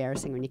it's so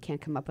embarrassing when you can't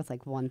come up with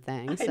like one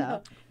thing. I So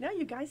know. No,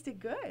 you guys did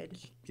good.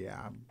 Yeah,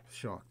 I'm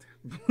shocked.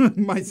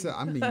 Myself,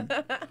 I mean,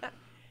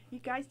 You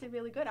guys did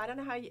really good. I don't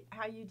know how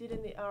you did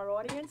in our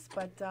audience,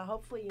 but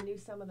hopefully you knew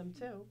some of them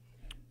too.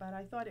 But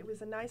I thought it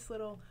was a nice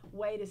little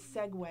way to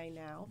segue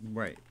now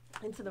right.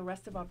 into the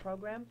rest of our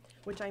program,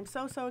 which I'm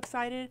so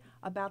excited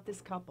about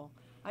this couple.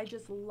 I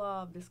just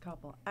love this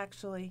couple.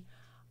 Actually,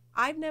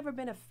 I've never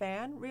been a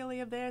fan really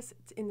of theirs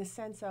in the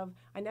sense of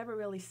I never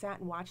really sat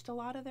and watched a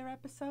lot of their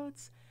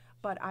episodes,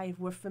 but I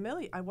was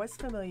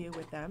familiar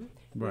with them.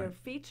 Right. We're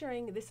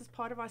featuring, this is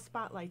part of our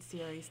Spotlight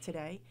series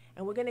today,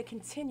 and we're going to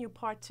continue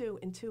part 2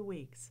 in 2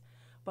 weeks.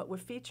 But we're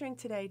featuring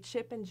today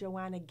Chip and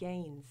Joana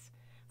Gaines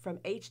from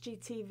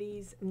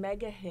HGTV's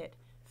mega hit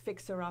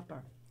Fixer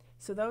Upper.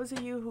 So those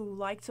of you who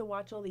like to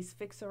watch all these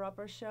Fixer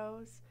Upper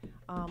shows,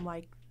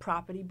 like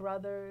Property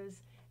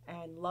Brothers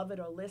and Love It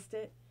or List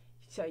It,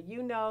 so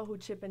you know who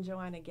Chip and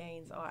Joana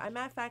Gaines are. As a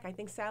matter of fact, I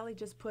think Sally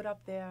just put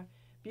up their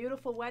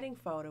beautiful wedding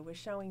photo. We're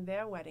showing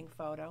their wedding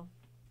photo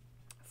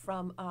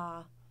from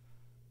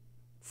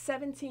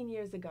 17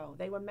 years ago.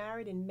 They were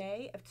married in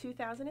May of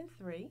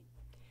 2003,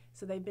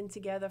 so they've been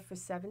together for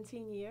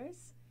 17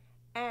 years,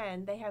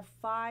 and they have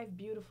 5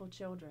 beautiful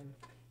children,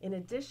 in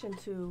addition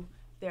to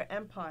their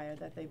empire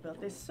that they built.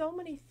 There's so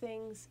many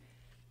things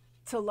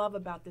to love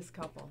about this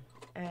couple,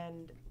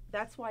 and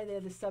that's why they're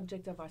the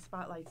subject of our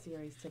Spotlight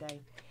series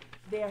today.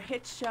 Their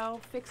hit show,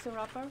 Fixer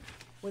Upper,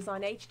 was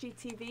on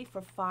HGTV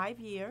for 5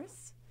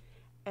 years,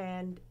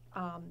 and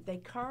they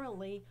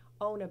currently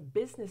own a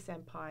business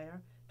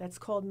empire that's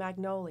called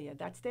Magnolia.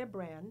 That's their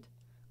brand,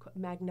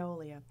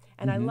 Magnolia.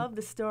 And I love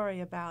the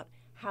story about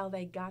how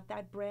they got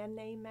that brand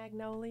name,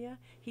 Magnolia.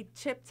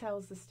 Chip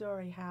tells the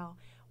story how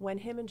when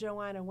him and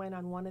Joanna went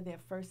on one of their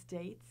first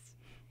dates,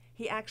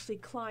 he actually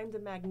climbed a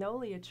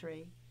magnolia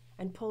tree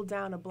and pulled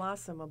down a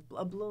blossom,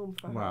 a bloom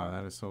for her. Wow,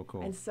 that is so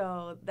cool. And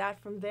so that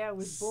from there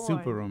was born.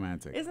 Super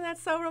romantic. Isn't that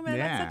so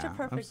romantic? That's such a Yeah,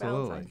 perfect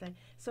absolutely. Valentine's Day.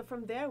 So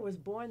from there was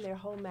born their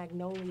whole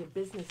Magnolia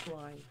business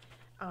line.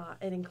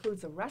 It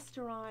includes a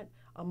restaurant,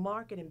 a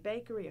market and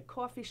bakery, a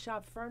coffee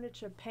shop,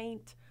 furniture,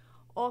 paint,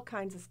 all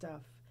kinds of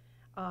stuff.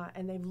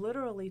 And they've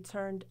literally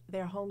turned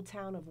their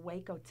hometown of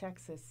Waco,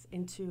 Texas,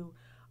 into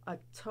a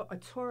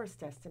tourist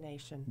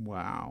destination.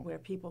 Wow. Where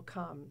people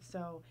come.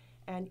 So,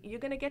 and you're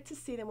going to get to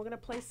see them. We're going to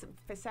play some.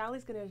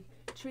 Sally's going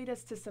to treat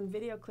us to some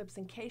video clips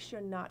in case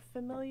you're not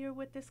familiar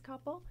with this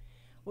couple.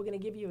 We're going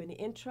to give you an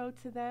intro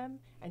to them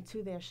and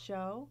to their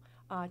show.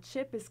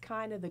 Chip is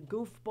kind of the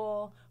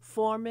goofball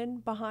foreman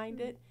behind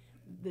it,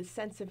 the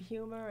sense of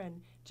humor,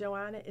 and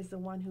Joanna is the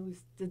one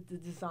who's the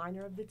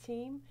designer of the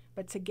team.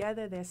 But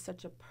together, they're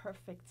such a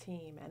perfect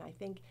team, and I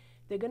think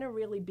they're going to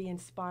really be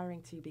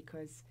inspiring to you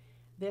because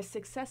they're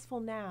successful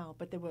now,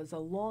 but there was a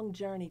long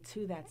journey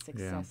to that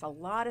success. Yeah. A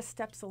lot of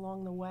steps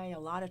along the way, a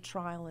lot of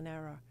trial and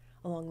error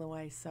along the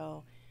way.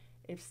 So,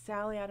 if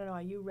Sally, I don't know,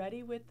 are you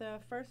ready with the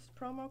first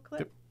promo clip?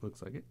 Yep,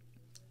 looks like it.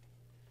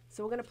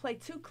 So we're going to play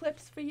 2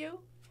 clips for you,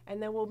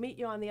 and then we'll meet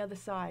you on the other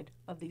side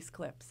of these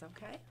clips,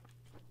 okay?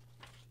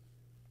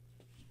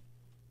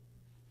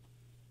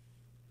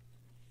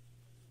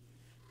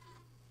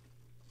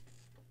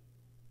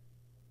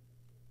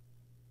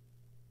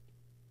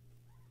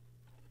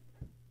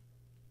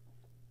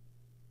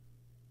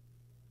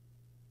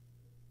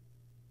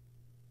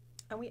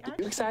 And we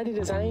You excited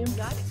as I am?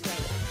 got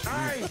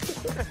excited.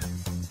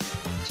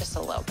 Just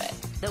a little bit.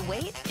 The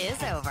wait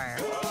is over.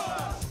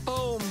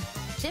 Boom.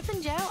 Chip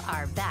and Jo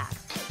are back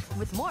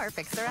with more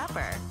Fixer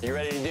Upper. You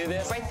ready to do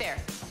this? Right there.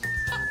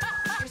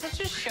 You're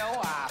such a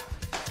show-off.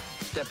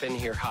 Step in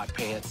here, hot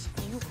pants.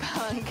 You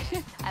punk.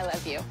 I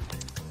love you.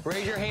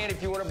 Raise your hand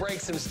if you want to break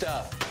some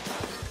stuff.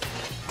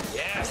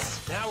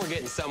 Yes. Now we're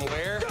getting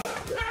somewhere.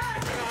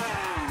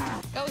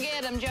 Oh,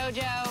 get him,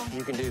 JoJo.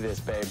 You can do this,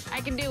 babe.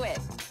 I can do it.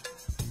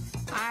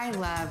 I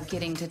love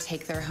getting to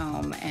take their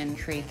home and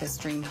create this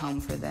dream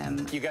home for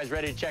them. You guys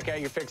ready to check out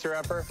your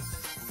fixer-upper?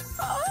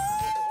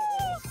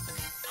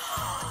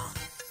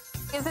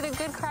 Is it a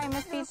good cry,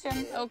 Miss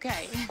Beecham?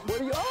 Okay.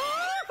 What are you?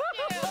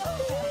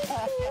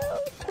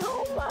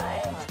 Oh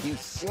my. You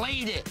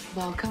slayed it.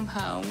 Welcome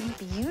home.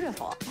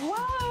 Beautiful.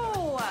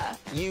 Whoa.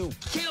 You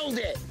killed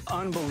it.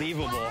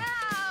 Unbelievable.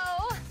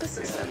 Wow. This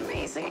is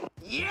amazing.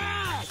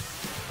 Yes!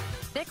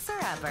 Fixer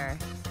Upper.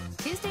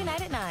 Tuesday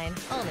night at 9,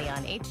 only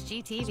on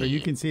HGTV. So you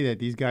can see that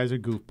these guys are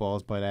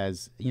goofballs, but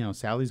as you know,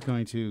 Sally's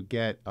going to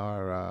get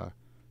our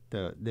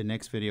the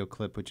next video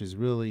clip, which is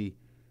really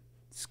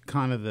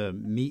kind of the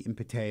meat and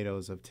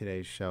potatoes of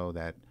today's show.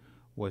 That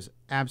was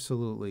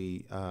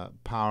absolutely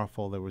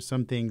powerful. There were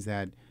some things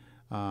that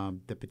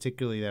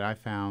particularly that I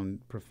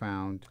found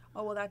profound.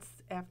 Oh, well, that's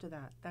after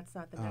that. That's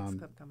not the next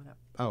clip coming up.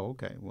 Oh,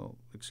 okay. Well,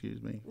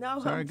 excuse me. No,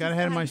 sorry, I'm got just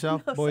ahead of like-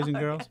 myself, no, boys and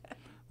sorry.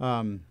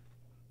 girls.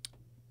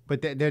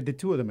 But the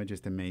two of them are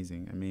just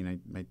amazing. I mean,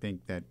 I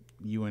think that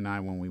you and I,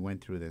 when we went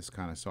through this,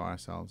 kind of saw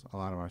ourselves, a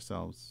lot of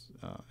ourselves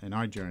in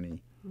our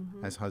journey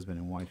as husband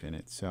and wife in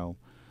it. So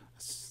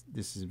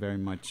this is very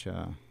much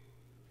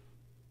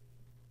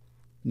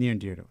near and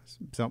dear to us.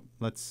 So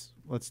let's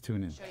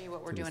tune in. Show you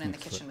what we're to this doing in the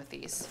next kitchen clip.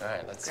 with these. All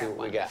right, let's see what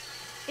we got.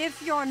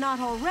 If you're not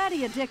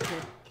already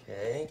addicted,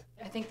 Okay.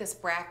 I think this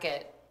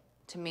bracket,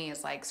 to me,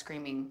 is like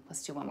screaming,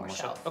 let's do one more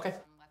shelf. Okay.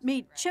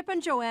 meet Chip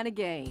and Joana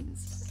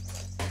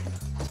Gaines,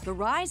 the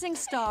rising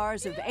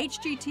stars of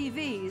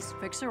HGTV's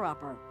Fixer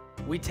Upper.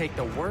 We take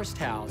the worst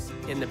house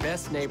in the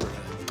best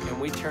neighborhood and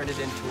we turn it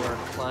into our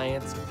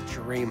client's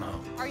dream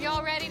home. Are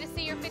y'all ready to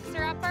see your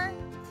fixer-upper?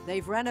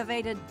 They've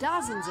renovated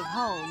dozens of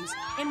homes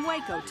in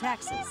Waco,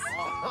 Texas.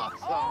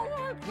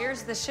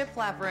 Here's the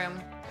shiplap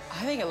room.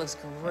 I think it looks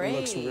great. It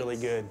looks really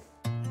good.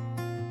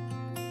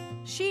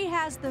 She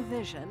has the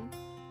vision.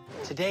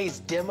 Today's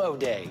demo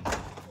day.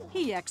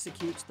 He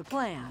executes the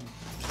plan.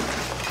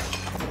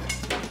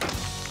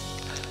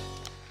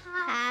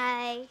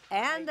 Hi.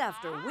 And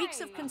after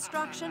weeks of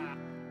construction,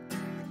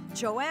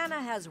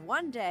 Joanna has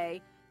one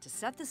day to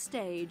set the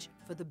stage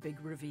for the big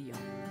reveal.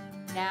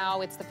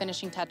 Now it's the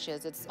finishing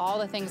touches. It's all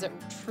the things that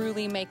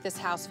truly make this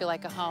house feel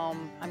like a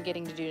home I'm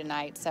getting to do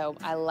tonight, so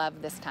I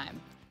love this time.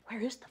 Where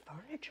is the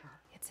furniture?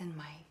 It's in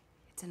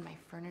my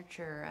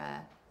furniture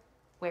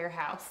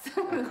warehouse.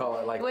 I call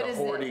it like What the is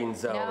it? hoarding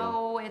zone.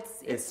 No,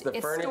 it's the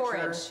furniture.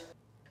 storage.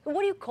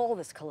 What do you call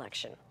this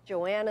collection?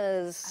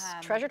 Joanna's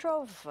treasure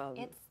trove?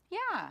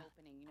 Yeah.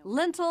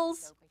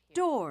 Lintels,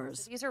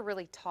 doors, These are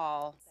really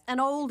tall. an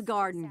old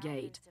garden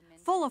gate,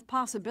 full of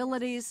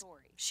possibilities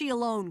she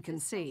alone can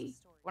see.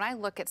 When I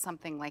look at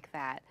something like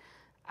that,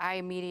 I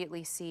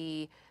immediately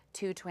see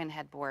two twin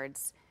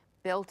headboards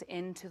built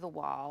into the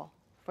wall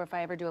for if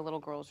I ever do a little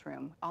girl's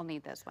room. I'll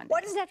need those one day.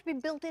 Why does it have to be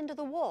built into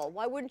the wall?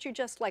 Why wouldn't you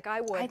just, like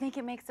I would? I think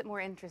it makes it more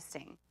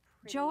interesting.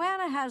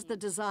 Joanna has the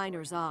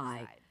designer's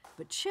eye,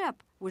 but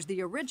Chip was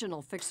the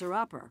original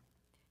fixer-upper.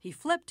 He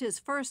flipped his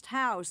first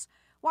house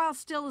while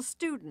still a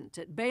student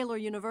at Baylor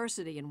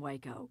University in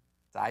Waco.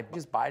 I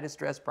just buy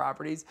distressed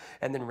properties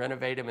and then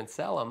renovate them and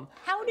sell them.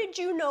 How did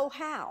you know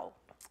how?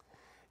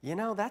 You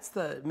know, that's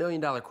the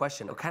million-dollar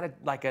question. Kind of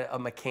like a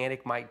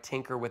mechanic might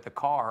tinker with a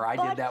car. I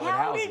did that with how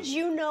houses. did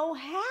you know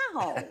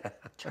how?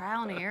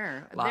 Trial and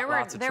error.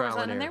 Lots of trial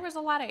and error. There was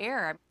a lot of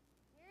error.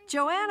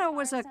 Joanna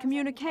was a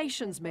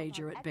communications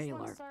major at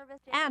Baylor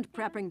and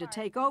prepping to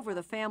take over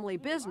the family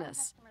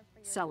business,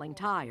 selling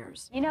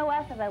tires. You know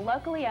us as a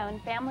locally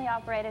owned,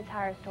 family-operated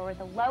tire store with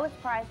the lowest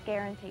price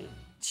guarantee.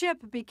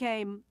 Chip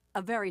became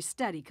a very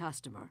steady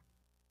customer.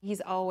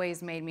 He's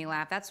always made me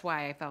laugh. That's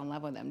why I fell in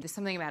love with him. There's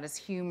something about his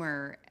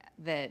humor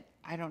that,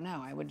 I don't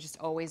know, I would just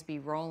always be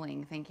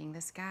rolling thinking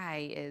this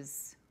guy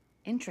is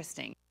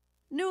interesting.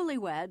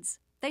 Newlyweds,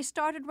 they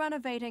started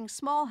renovating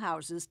small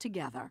houses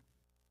together.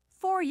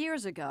 4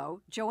 years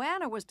ago,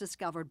 Joanna was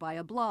discovered by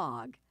a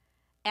blog,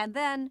 and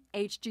then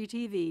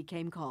HGTV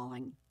came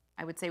calling.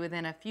 I would say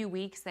within a few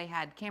weeks, they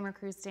had camera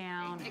crews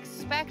down.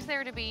 Expect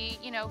there to be,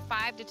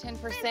 5 to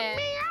 10%.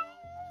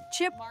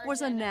 Chip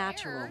was a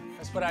natural.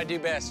 That's what I do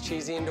best,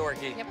 cheesy and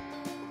dorky. Yep.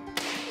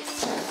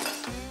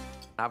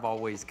 I've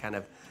always kind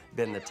of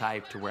been the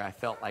type to where I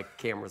felt like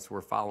cameras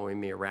were following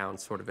me around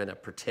sort of in a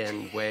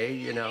pretend way,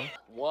 you know?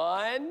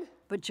 1,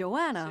 But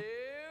Joanna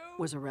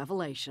was a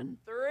revelation.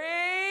 3.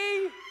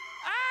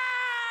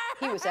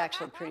 He was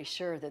actually pretty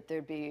sure that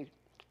there'd be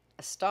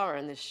a star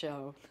in this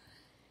show.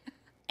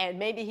 And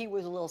maybe he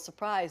was a little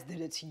surprised that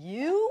it's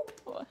you?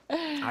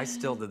 I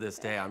still, to this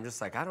day, I'm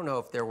just like, I don't know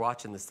if they're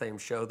watching the same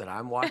show that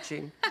I'm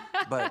watching,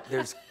 but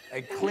there's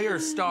a clear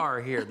star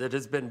here that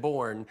has been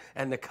born,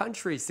 and the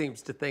country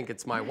seems to think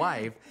it's my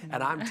wife,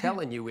 and I'm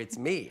telling you, it's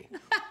me.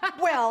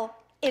 Well,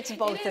 it's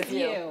both of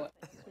you.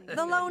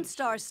 The Lone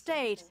Star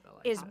State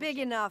is big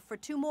enough for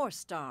 2 more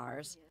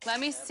stars, Let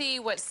me see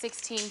what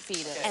 16 feet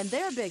is. and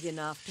they're big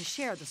enough to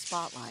share the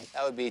spotlight.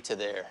 That would be to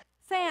there.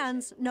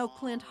 Fans know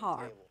Clint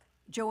Harp,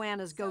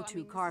 Joanna's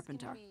go-to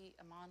carpenter.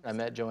 I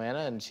met Joanna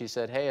and she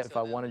said, hey, if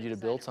I wanted you to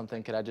build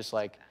something, could I just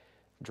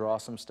draw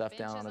some stuff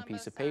down on a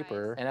piece of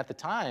paper. And at the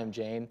time,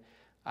 Jane,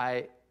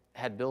 I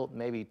had built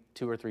maybe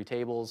 2 or 3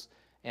 tables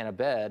and a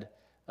bed,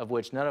 of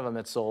which none of them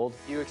had sold.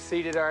 You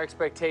exceeded our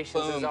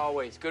expectations as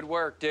always. Good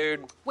work,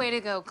 dude. Way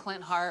to go,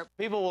 Clint Hart.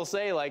 People will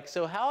say, like,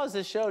 so how has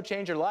this show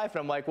changed your life?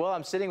 And I'm like, well,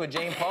 I'm sitting with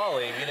Jane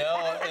Pauley, you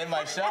know, in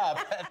my shop.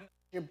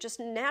 You're just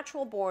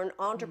natural-born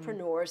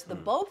entrepreneurs, the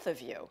both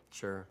of you.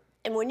 Sure.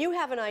 And when you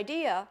have an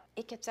idea,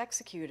 it gets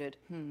executed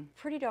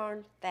pretty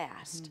darn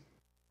fast.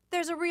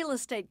 There's a real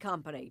estate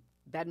company,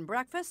 bed and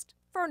breakfast,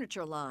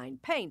 furniture line,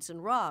 paints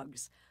and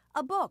rugs,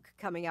 a book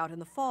coming out in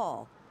the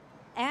fall,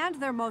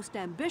 and their most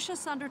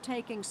ambitious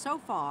undertaking so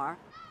far,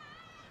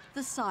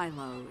 the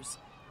silos.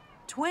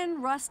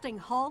 Twin rusting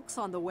hulks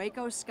on the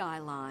Waco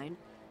skyline,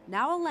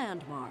 now a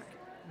landmark,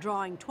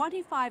 drawing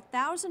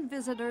 25,000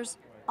 visitors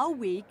a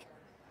week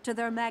to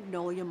their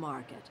Magnolia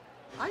Market.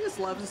 I just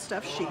love the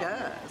stuff she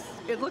does.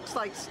 It looks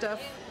like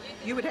stuff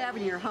you would have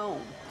in your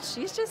home.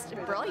 She's just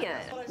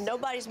brilliant.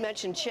 Nobody's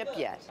mentioned Chip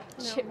yet.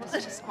 Chip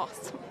is just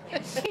awesome.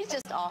 He's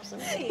just awesome.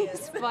 He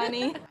is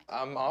funny.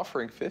 I'm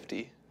offering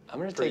 50. I'm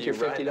gonna take your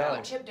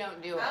 $50. Chip,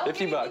 don't do it.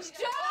 50 bucks.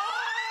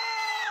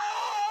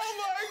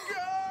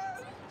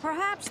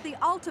 Perhaps the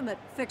ultimate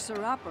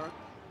fixer-upper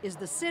is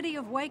the city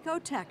of Waco,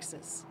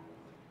 Texas,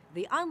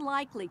 the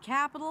unlikely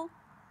capital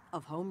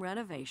of home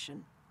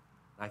renovation.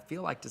 I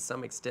feel like to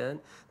some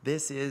extent,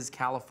 this is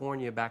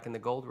California back in the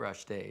gold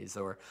rush days,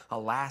 or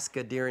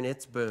Alaska during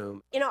its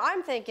boom. You know,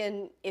 I'm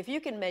thinking if you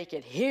can make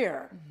it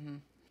here,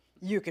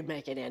 you can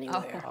make it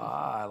anywhere.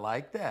 Ah, I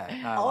like that.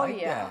 I Oh,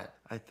 like yeah. that.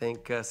 I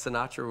think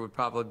Sinatra would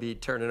probably be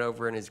turning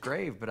over in his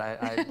grave, but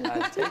I'd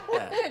take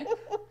that.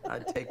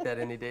 I'd take that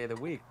any day of the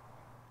week.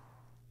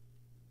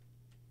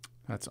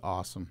 That's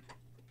awesome.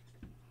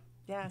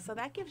 Yeah, so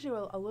that gives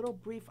you a little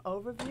brief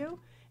overview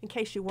in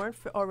case you weren't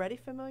already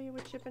familiar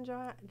with Chip and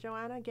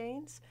Joana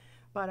Gaines.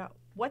 But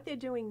what they're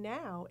doing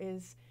now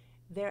is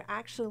they're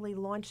actually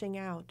launching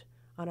out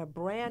on a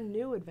brand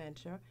new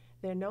adventure.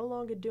 They're no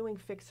longer doing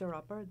Fixer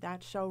Upper.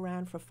 That show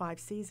ran for 5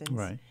 seasons.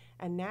 Right.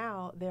 And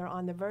now they're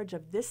on the verge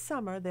of this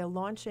summer, they're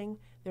launching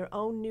their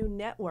own new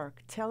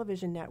network,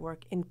 television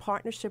network, in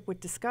partnership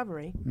with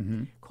Discovery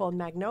called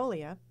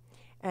Magnolia.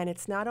 And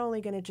it's not only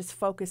going to just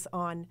focus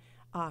on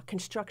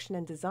construction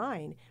and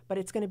design, but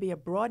it's going to be a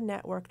broad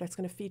network that's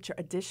going to feature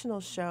additional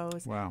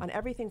shows on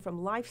everything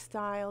from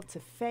lifestyle to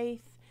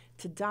faith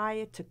to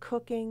diet to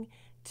cooking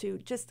to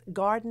just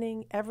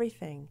gardening,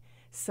 everything.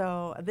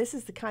 So this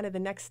is the kind of the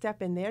next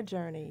step in their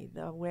journey,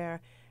 where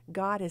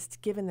God has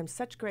given them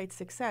such great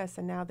success,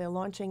 and now they're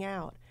launching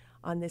out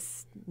on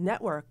this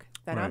network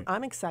that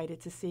I'm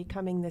excited to see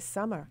coming this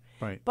summer.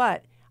 Right.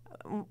 But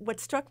what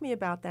struck me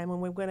about them,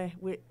 and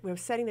we're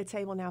setting the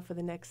table now for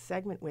the next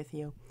segment with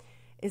you,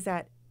 is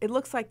that it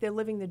looks like they're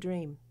living the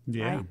dream.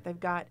 Yeah. Right? They've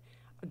got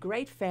a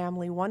great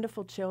family,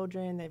 wonderful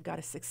children. They've got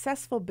a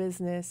successful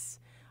business,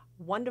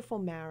 wonderful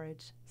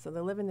marriage. So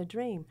they're living the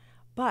dream.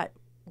 But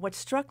what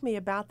struck me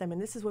about them,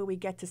 and this is where we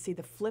get to see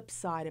the flip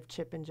side of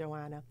Chip and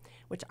Joana,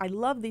 which I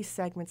love these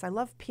segments. I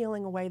love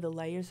peeling away the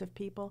layers of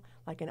people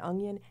like an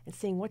onion and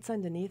seeing what's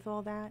underneath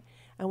all that.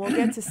 And we'll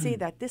get to see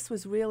that this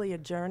was really a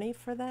journey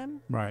for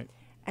them. Right.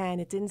 And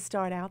it didn't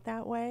start out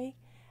that way.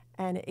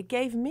 And it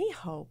gave me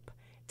hope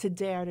to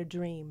dare to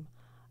dream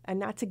and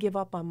not to give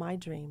up on my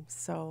dreams.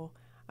 So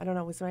I don't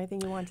know, was there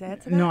anything you wanted to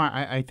add to that? No,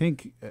 I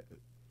think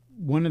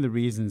one of the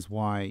reasons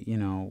why,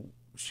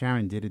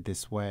 Sharon did it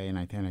this way, and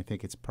I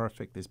think it's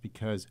perfect, is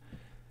because,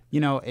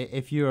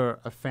 if you're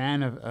a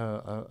fan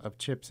of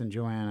Chips and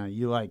Joana,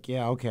 you're like,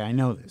 yeah, okay, I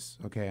know this.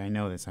 Okay, I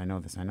know this.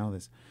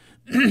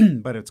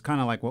 But it's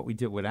kind of like what we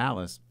did with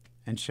Alice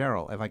and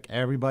Cheryl. Like,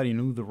 everybody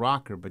knew the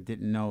rocker but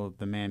didn't know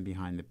the man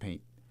behind the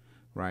paint,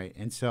 right?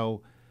 And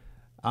so,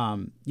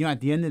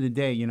 at the end of the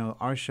day,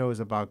 our show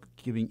is about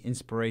giving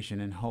inspiration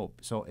and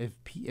hope. So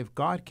if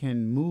God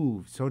can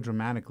move so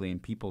dramatically in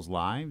people's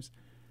lives,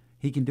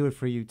 He can do it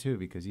for you too,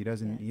 because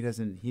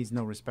he's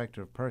no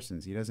respecter of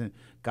persons.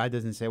 God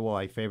doesn't say, well,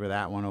 I favor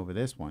that one over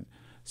this one.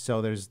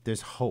 So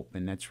there's hope,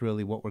 and that's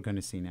really what we're going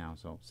to see now.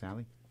 So,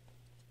 Sally?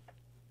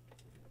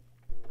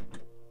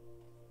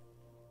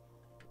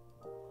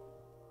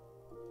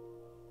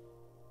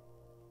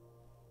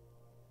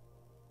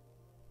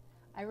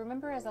 I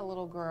remember as a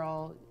little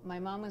girl, my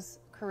mom was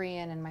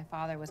Korean and my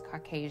father was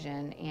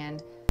Caucasian,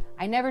 and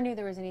I never knew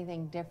there was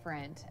anything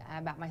different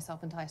about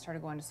myself until I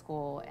started going to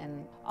school.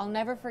 And I'll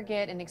never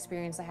forget an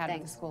experience I had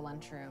at the school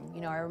lunchroom.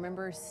 I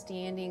remember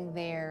standing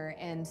there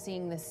and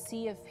seeing the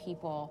sea of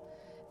people.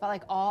 Felt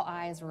like all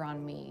eyes were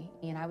on me.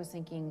 And I was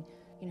thinking,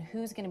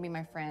 who's gonna be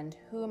my friend?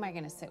 Who am I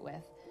gonna sit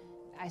with?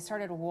 I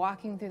started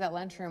walking through that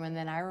lunchroom, and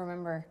then I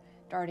remember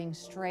darting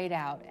straight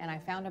out, and I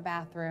found a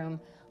bathroom,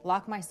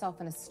 locked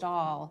myself in a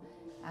stall.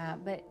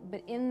 But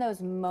in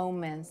those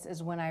moments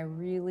is when I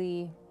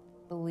really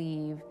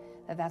believe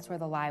that that's where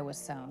the lie was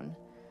sown,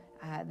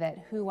 that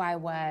who I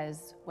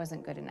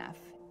wasn't good enough.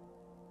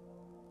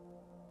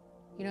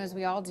 As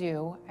we all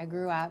do, I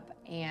grew up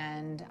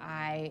and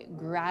I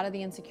grew out of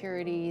the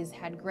insecurities,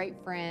 had great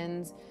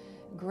friends,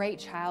 great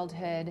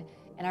childhood,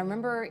 And I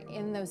remember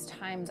in those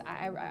times,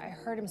 I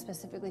heard him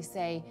specifically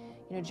say,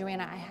 you know,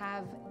 Joanna, I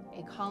have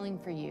a calling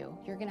for you.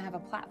 You're gonna have a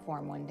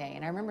platform one day.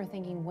 And I remember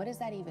thinking, what does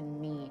that even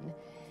mean?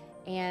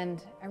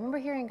 And I remember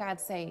hearing God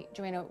say,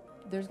 Joanna,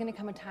 there's gonna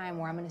come a time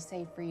where I'm gonna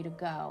say for you to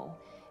go,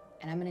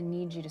 and I'm gonna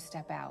need you to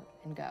step out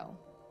and go.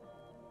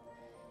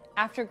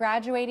 After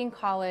graduating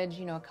college,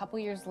 you know, a couple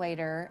years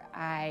later,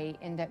 I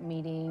end up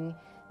meeting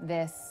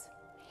this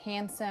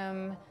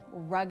handsome,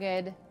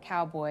 rugged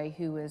cowboy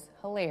who was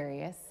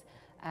hilarious,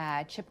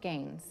 Chip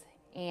Gaines.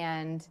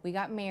 And we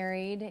got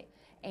married,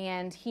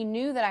 and he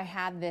knew that I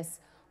had this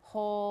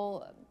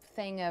whole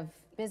thing of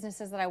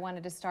businesses that I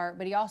wanted to start,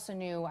 but he also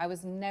knew I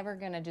was never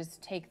gonna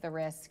just take the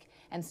risk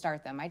and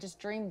start them. I just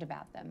dreamed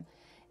about them.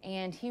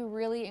 And he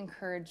really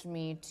encouraged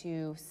me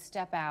to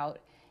step out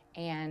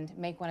and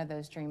make one of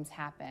those dreams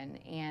happen.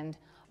 And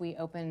we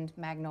opened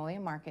Magnolia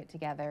Market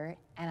together,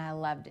 and I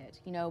loved it,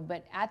 you know,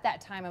 but at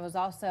that time I was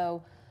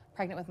also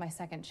pregnant with my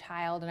second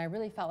child, and I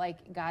really felt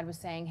like God was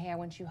saying, hey, I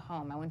want you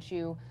home. I want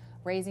you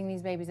raising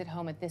these babies at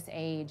home at this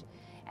age.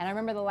 And I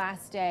remember the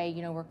last day,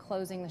 you know, we're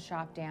closing the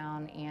shop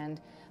down, and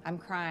I'm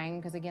crying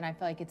because, again, I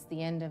feel like it's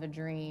the end of a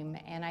dream.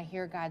 And I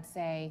hear God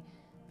say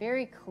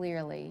very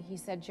clearly, he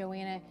said,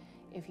 Joanna,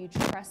 if you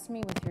trust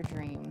me with your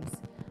dreams,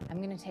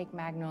 I'm gonna take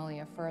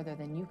Magnolia further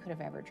than you could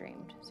have ever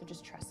dreamed. So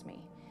just trust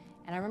me.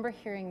 And I remember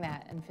hearing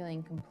that and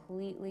feeling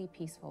completely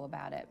peaceful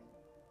about it.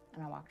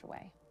 And I walked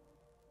away.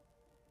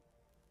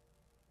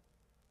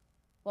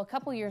 Well, a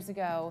couple years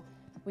ago,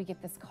 we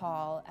get this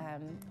call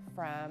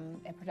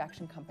from a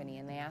production company,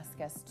 and they ask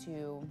us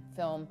to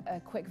film a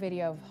quick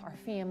video of our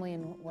family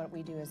and what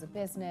we do as a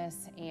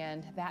business,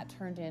 and that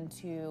turned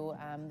into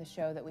the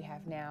show that we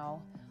have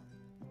now.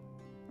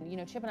 You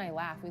know, Chip and I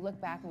laugh. We look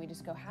back and we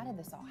just go, how did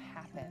this all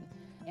happen?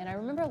 And I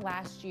remember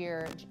last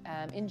year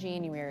in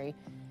January,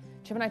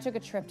 Chip and I took a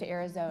trip to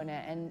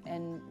Arizona,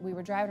 and we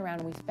were driving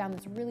around, and we found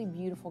this really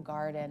beautiful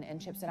garden,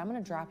 and Chip said, I'm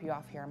gonna drop you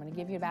off here. I'm gonna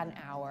give you about an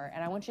hour,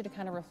 and I want you to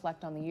kind of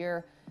reflect on the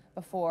year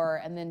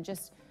before, and then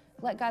just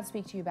let God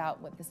speak to you about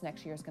what this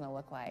next year is gonna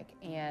look like.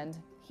 And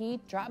he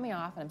dropped me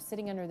off, and I'm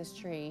sitting under this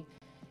tree,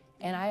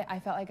 and I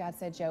felt like God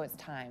said, Joe, it's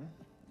time.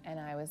 And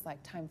I was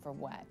like, time for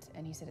what?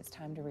 And he said, it's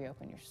time to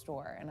reopen your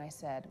store. And I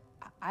said,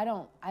 I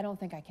don't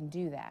think I can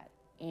do that.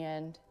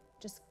 And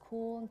just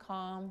cool and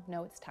calm,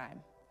 no, it's time.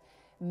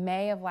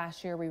 May of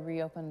last year, we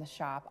reopened the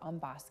shop on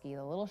Bosque, the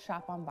little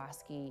shop on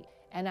Bosque.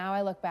 And now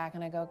I look back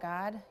and I go,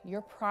 God,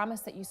 your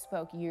promise that you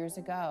spoke years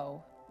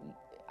ago,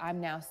 I'm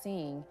now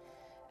seeing.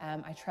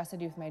 I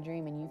trusted you with my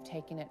dream, and you've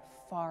taken it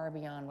far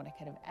beyond what I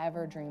could have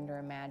ever dreamed or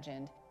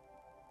imagined.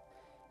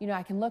 You know,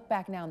 I can look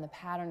back now in the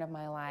pattern of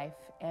my life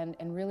and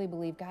really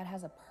believe God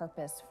has a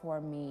purpose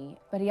for me,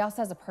 but he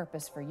also has a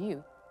purpose for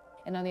you.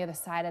 And on the other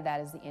side of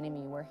that is the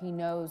enemy, where he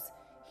knows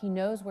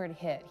where to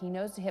hit. He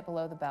knows to hit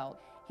below the belt.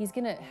 He's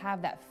gonna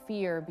have that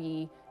fear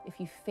be, if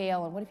you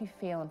fail, and what if you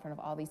fail in front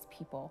of all these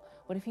people?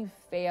 What if you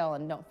fail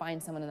and don't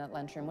find someone in that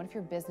lunchroom? What if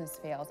your business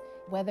fails?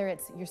 Whether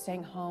it's you're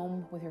staying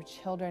home with your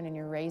children and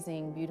you're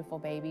raising beautiful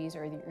babies,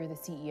 or you're the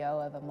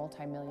CEO of a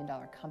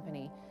multi-million-dollar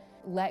company,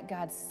 let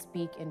God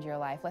speak into your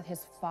life. Let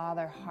his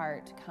father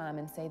heart come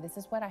and say, this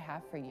is what I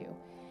have for you.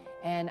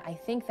 And I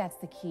think that's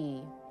the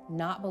key,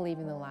 not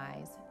believing the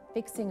lies,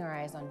 fixing our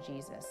eyes on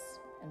Jesus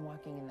and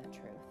walking in that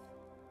truth.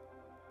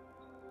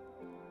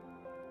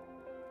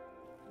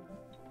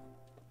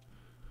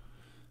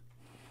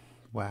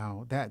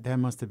 Wow, that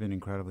must have been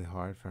incredibly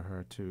hard for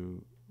her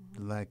to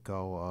let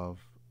go of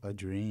a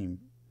dream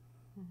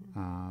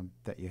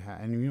that you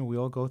had. And, you know, we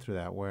all go through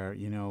that, where,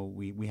 you know,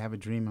 we have a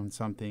dream on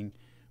something,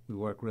 we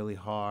work really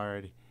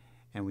hard,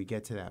 and we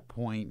get to that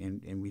point,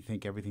 and we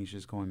think everything's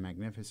just going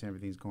magnificent,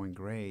 everything's going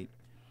great.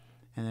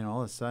 And then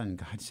all of a sudden,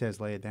 God says,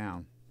 lay it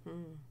down.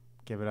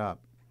 Give it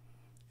up.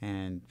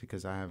 And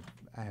because I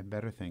have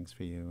better things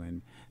for you.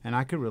 And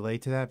I could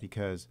relate to that,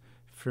 because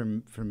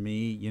for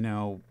me, you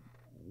know,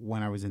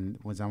 when I was in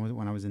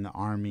the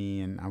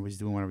Army and I was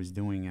doing what I was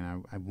doing,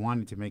 and I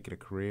wanted to make it a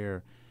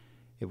career,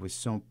 it was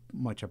so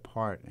much a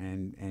part,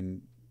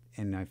 and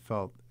I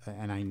felt,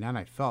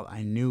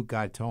 I knew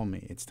God told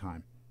me it's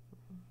time.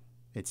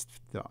 It's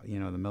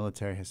the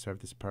military has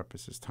served its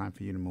purpose. It's time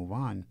for you to move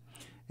on.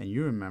 And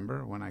you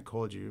remember when I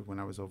called you when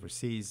I was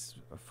overseas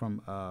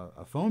from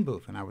a phone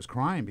booth, and I was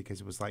crying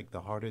because it was like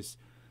the hardest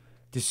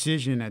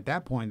decision at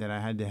that point that I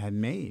had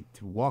made,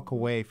 to walk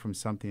away from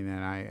something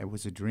that it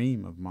was a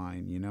dream of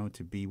mine, you know,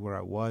 to be where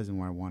I was and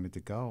where I wanted to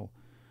go.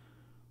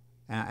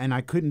 And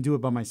I couldn't do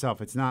it by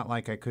myself. It's not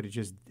like I could have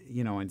just,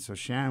 you know, and so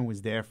Sharon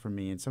was there for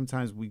me. And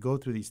sometimes we go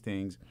through these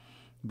things,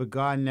 but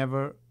God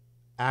never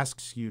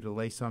asks you to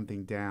lay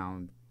something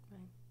down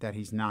that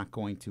he's not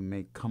going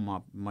to come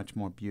up much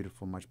more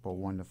beautiful, much more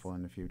wonderful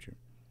in the future.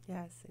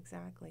 Yes,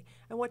 exactly.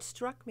 And what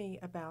struck me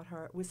about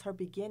her was her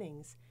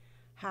beginnings,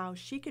 how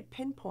she could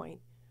pinpoint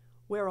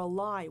where a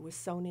lie was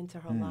sewn into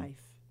her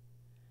life.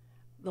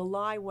 The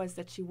lie was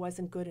that she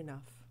wasn't good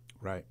enough.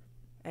 Right.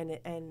 And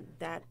then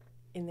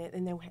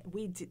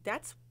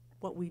that's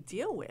what we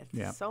deal with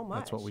so much.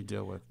 That's what we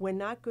deal with. We're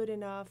not good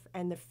enough,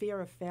 and the fear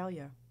of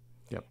failure.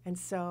 Yep. And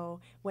so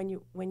when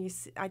you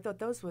see, I thought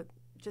those were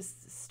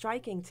just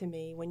striking to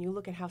me when you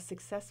look at how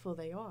successful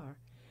they are,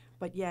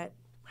 but yet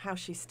how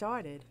she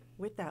started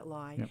with that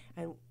lie, Yep.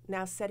 and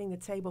now setting the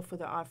table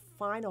for our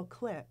final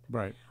clip.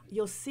 Right.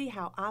 You'll see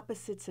how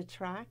opposites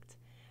attract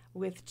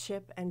with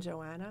Chip and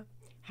Joanna.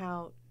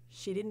 How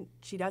she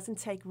doesn't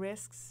take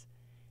risks.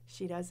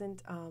 She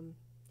doesn't,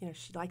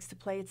 she likes to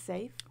play it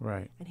safe.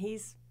 Right. And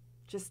he's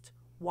just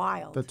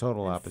wild. The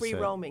total and opposite. free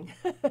roaming.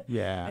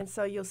 Yeah. And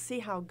so you'll see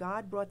how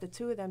God brought the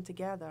two of them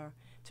together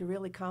to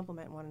really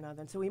complement one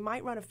another. And so we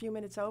might run a few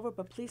minutes over,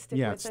 but please stick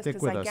with us,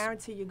 because I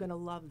guarantee you're going to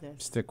love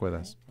this. Stick with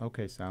us.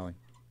 Okay, Sally.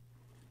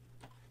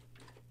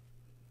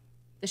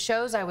 The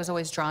shows I was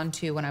always drawn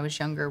to when I was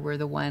younger were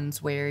the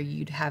ones where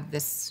you'd have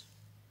this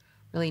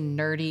really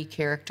nerdy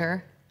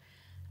character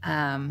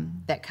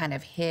that kind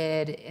of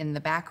hid in the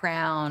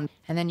background.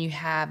 And then you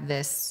have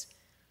this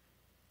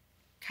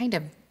kind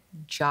of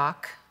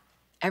jock,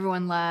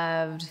 everyone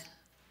loved,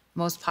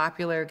 most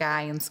popular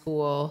guy in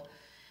school.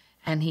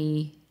 And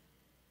he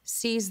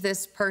sees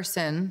this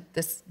person,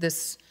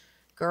 this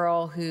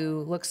girl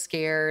who looks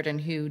scared and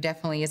who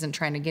definitely isn't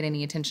trying to get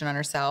any attention on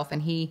herself.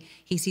 And he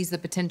sees the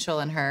potential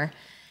in her.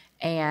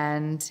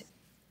 And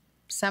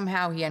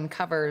somehow he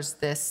uncovers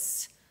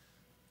this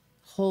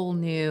whole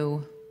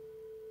new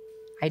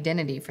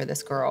identity for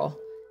this girl.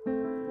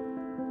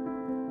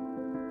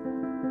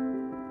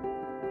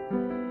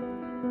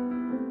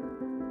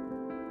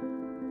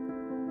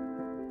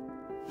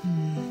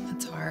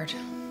 That's hard.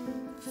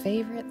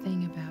 Favorite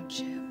thing about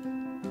Chip?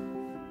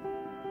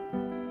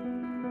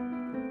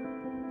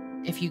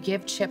 If you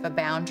give Chip a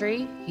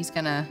boundary, he's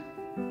gonna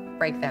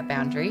break that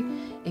boundary.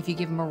 If you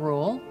give him a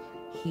rule,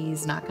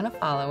 he's not gonna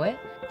follow it.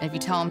 And if you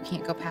tell him he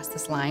can't go past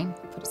this line,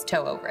 put his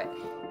toe over it.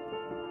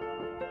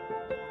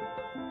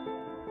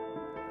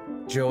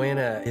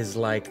 Joanna is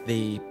like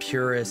the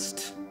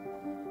purest,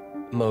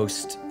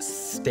 most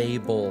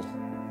stable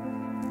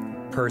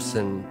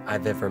person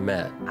I've ever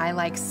met. I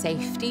like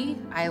safety.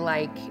 I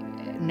like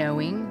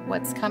knowing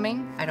what's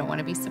coming. I don't want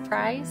to be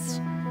surprised.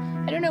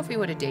 I don't know if we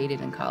would have dated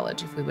in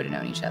college if we would have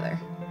known each other.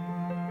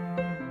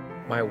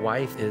 My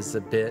wife is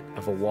a bit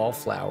of a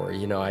wallflower.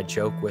 You know, I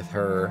joke with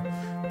her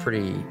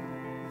pretty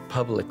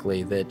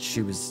publicly that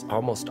she was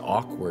almost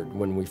awkward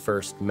when we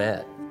first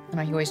met.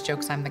 And he always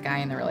jokes I'm the guy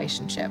in the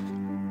relationship.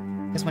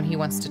 Because when he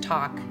wants to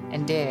talk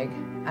and dig,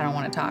 I don't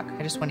want to talk.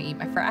 I just want to eat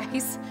my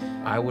fries.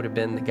 I would have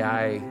been the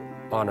guy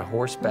on a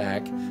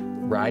horseback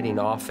riding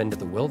off into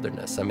the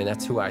wilderness. I mean,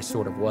 that's who I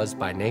sort of was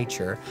by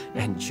nature.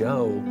 And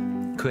Joe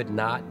could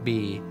not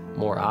be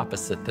more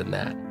opposite than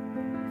that.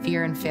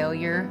 Fear and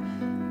failure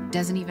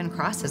doesn't even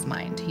cross his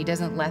mind. He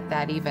doesn't let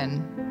that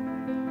even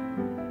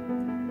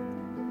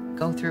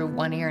go through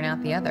one ear and out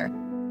the other.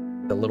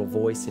 The little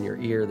voice in your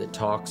ear that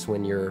talks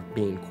when you're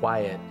being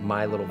quiet,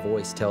 my little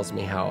voice tells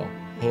me how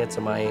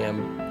handsome I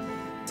am,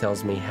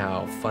 tells me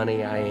how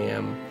funny I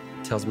am,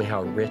 tells me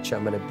how rich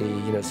I'm gonna be.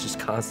 You know, it's just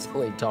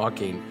constantly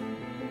talking.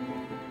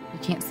 You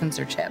can't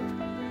censor Chip.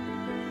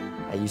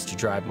 I used to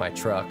drive my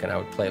truck and I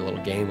would play a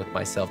little game with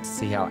myself to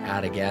see how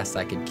out of gas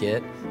I could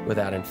get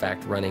without, in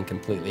fact, running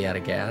completely out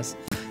of gas.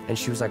 And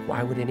she was like,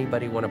 why would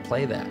anybody want to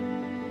play that?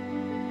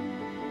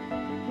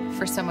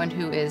 For someone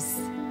who is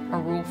a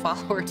rule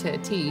follower to a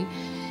T,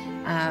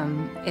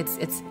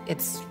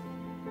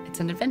 it's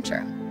an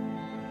adventure.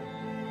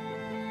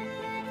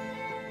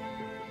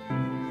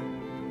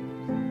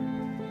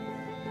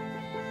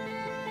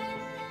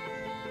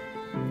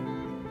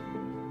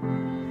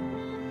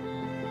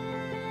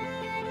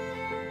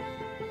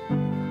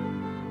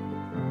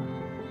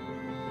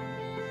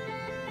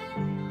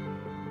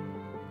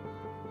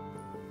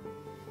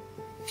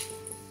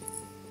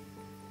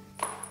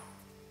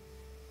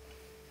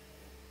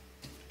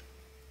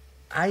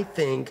 I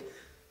think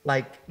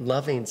like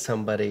loving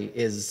somebody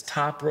is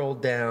top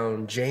rolled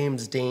down,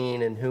 James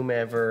Dean and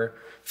whomever,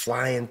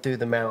 flying through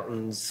the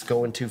mountains,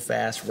 going too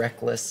fast,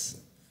 reckless.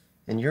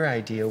 And your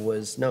idea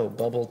was, no,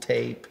 bubble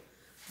tape,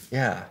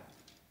 yeah,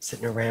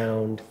 sitting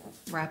around,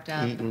 wrapped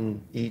up,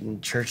 eating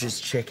Church's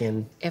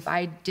chicken. If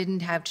I didn't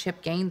have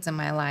Chip Gaines in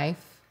my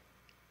life,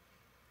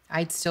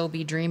 I'd still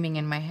be dreaming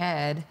in my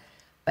head,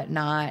 but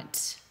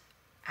not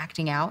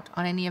acting out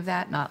on any of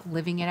that, not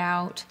living it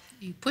out.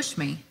 You pushed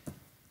me.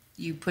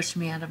 You pushed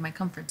me out of my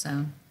comfort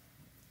zone.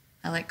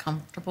 I like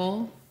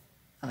comfortable.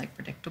 I like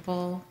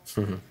predictable.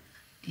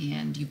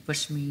 And you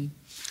pushed me.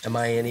 Am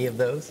I any of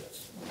those?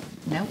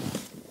 No.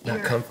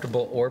 Not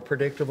comfortable or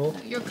predictable?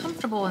 You're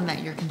comfortable in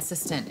that you're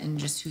consistent in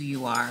just who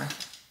you are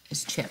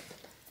as Chip,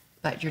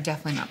 but you're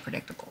definitely not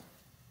predictable.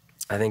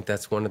 I think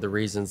that's one of the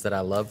reasons that I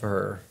love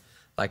her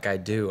like I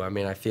do. I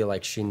mean, I feel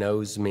like she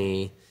knows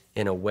me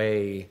in a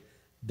way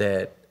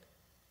that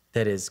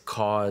has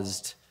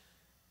caused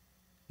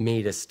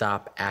me to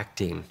stop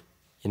acting.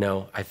 You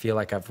know, I feel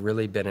like I've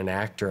really been an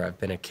actor. I've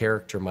been a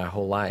character my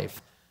whole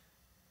life.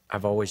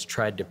 I've always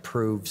tried to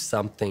prove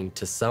something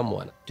to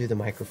someone. Do the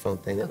microphone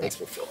thing. That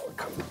makes me feel more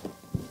comfortable.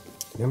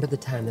 Remember the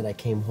time that I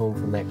came home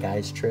from that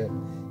guy's trip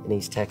in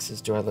East Texas?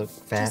 Do I look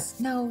fat?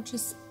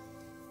 Just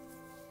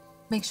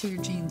Make sure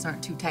your jeans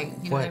aren't too tight.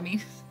 You know what I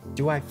mean?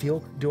 Do I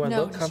look No,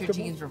 just comfortable? your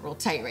jeans are real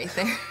tight right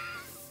there.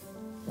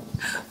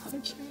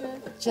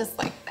 Just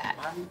like that.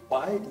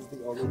 Why does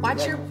the only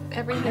Watch your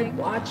everything. I'm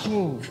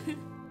watching.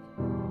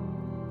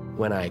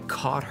 When I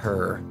caught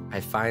her, I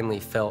finally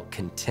felt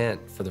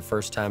content for the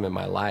first time in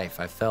my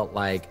life. I felt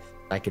like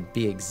I could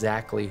be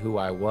exactly who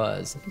I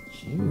was. Look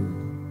at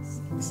you,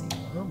 sexy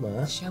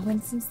mama.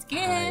 Showing some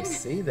skin. I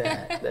see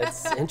that.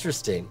 That's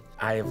interesting.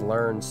 I have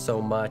learned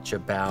so much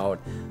about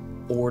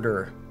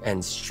order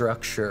and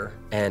structure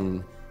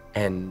and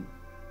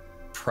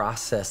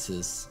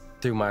processes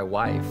through my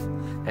wife,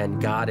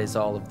 and God is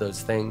all of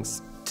those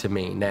things to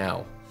me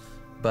now.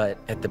 But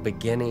at the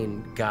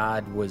beginning,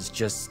 God was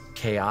just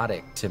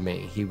chaotic to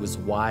me. He was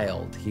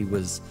wild. He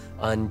was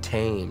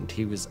untamed.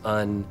 He was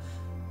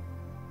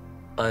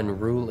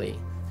unruly,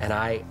 and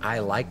I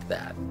liked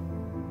that.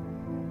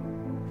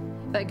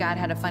 But God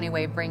had a funny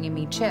way of bringing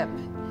me Chip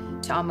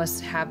to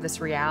almost have this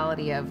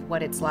reality of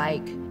what it's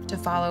like to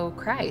follow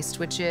Christ,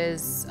 which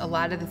is a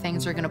lot of the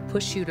things are going to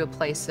push you to a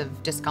place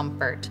of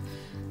discomfort.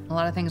 A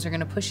lot of things are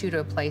going to push you to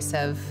a place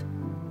of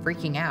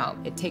freaking out.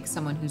 It takes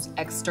someone who's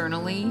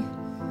externally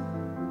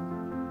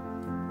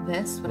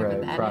whatever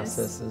that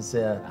processes,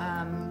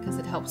 yeah. Because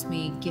it helps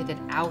me get it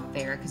out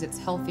there, because it's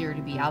healthier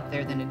to be out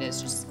there than it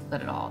is just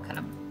let it all kind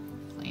of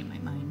play in my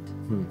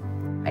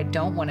mind. I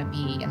don't want to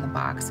be in the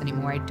box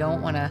anymore. I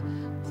don't want to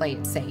play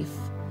it safe,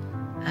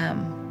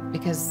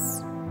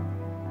 because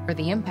where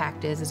the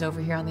impact is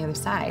over here on the other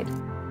side.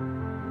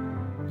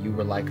 You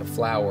were like a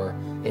flower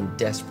in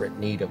desperate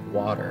need of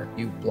water.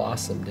 You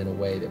blossomed in a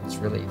way that was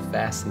really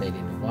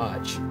fascinating to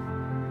watch.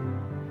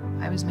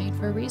 I was made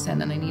for a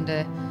reason, and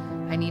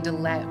I need to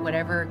let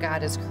whatever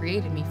God has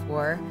created me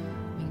for,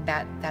 I mean,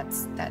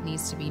 that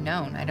needs to be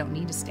known. I don't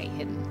need to stay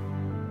hidden.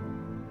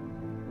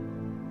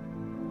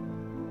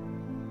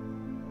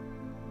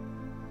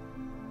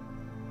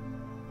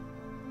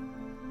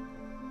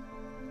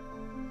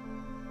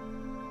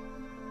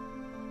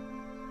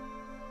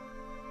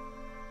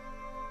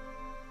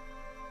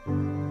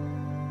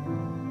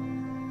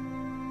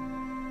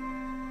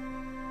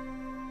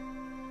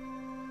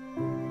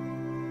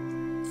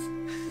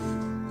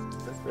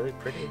 That's really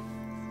pretty.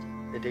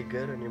 They did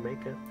good on your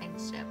makeup.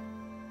 Thanks, Chip.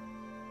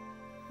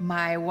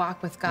 My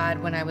walk with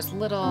God when I was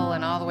little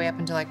and all the way up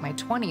until like my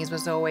 20s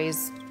was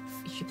always,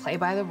 if you play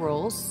by the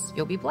rules,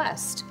 you'll be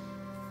blessed.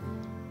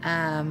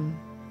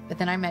 But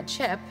then I met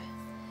Chip,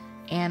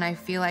 and I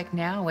feel like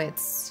now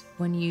it's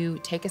when you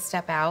take a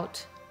step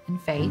out in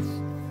faith,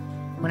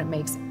 when it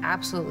makes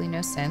absolutely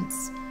no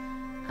sense,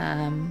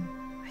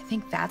 I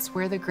think that's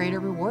where the greater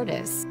reward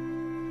is.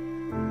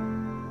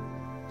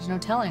 There's no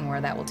telling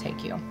where that will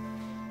take you.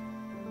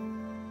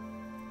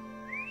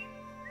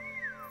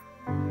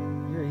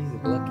 You're easy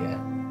to look at.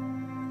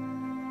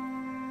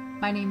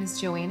 My name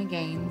is Joana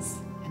Gaines,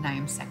 and I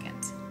am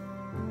second.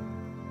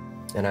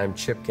 And I'm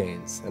Chip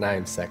Gaines, and I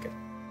am second.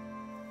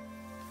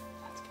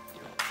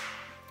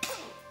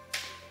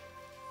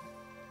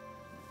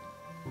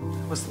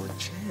 That was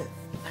legit.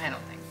 I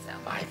don't think so.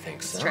 I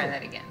think so. Let's try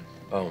that again.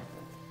 Oh.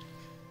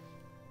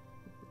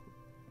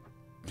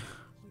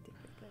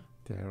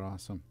 They're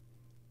awesome.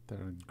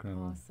 They're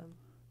incredible. Awesome.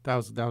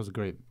 That was a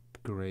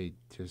great,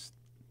 just,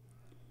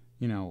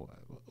 you know,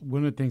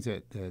 one of the things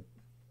that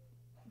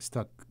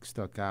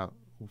stuck out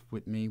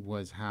with me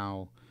was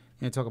how,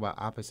 you know, talk about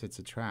opposites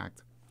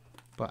attract.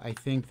 But I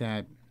think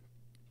that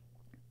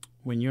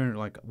when you're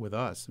like with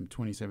us, in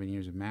 27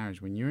 years of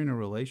marriage, when you're in a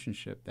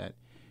relationship that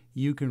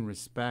you can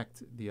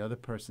respect the other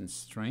person's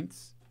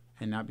strengths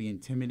and not be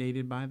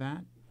intimidated by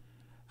that,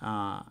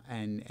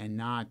 and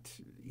not,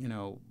 you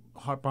know,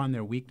 harp on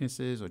their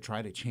weaknesses or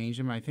try to change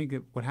them. I think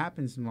that what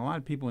happens in a lot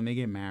of people when they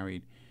get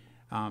married,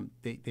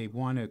 they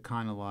want to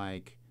kind of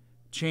like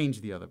change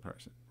the other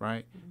person,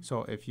 right? Mm-hmm.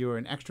 So if you're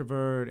an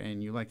extrovert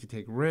and you like to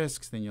take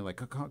risks, then you're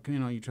like, you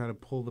know, you try to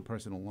pull the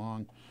person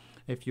along.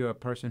 If you're a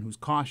person who's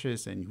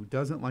cautious and who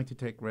doesn't like to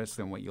take risks,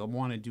 then what you'll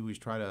want to do is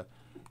try to,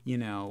 you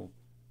know,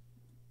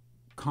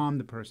 calm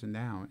the person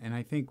down. And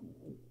I think,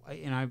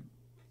 and I've,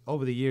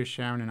 over the years,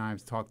 Sharon and I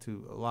have talked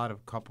to a lot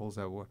of couples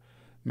that were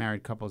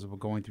married couples that were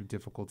going through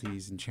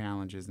difficulties and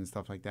challenges and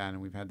stuff like that,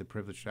 and we've had the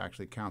privilege to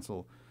actually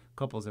counsel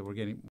couples that were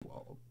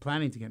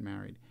planning to get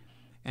married.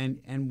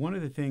 And one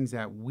of the things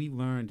that we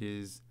learned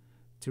is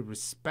to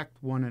respect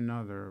one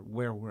another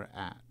where we're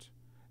at.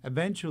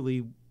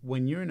 Eventually,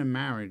 when you're in a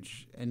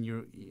marriage and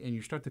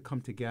you start to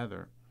come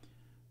together,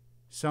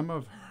 some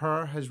of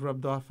her has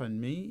rubbed off on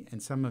me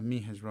and some of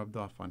me has rubbed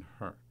off on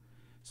her,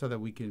 so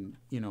that we can,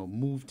 you know,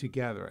 move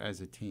together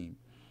as a team.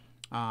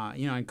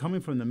 You know, and coming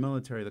from the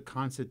military, the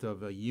concept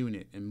of a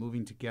unit and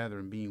moving together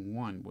and being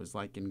one was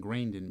like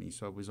ingrained in me.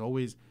 So it was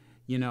always,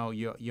 you know,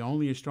 you're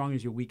only as strong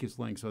as your weakest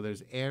link. So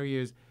there's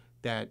areas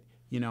that,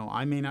 you know,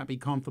 I may not be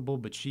comfortable,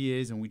 but she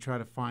is, and we try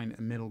to find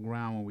a middle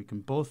ground where we can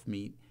both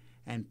meet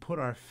and put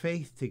our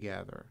faith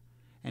together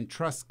and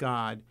trust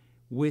God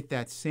with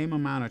that same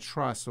amount of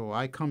trust. So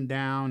I come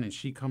down and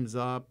she comes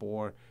up,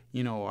 or,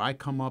 you know, I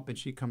come up and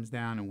she comes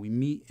down, and we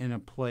meet in a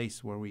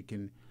place where we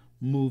can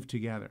move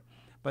together.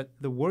 But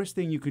the worst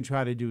thing you can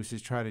try to do is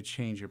just try to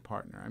change your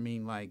partner. I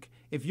mean, like,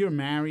 if you're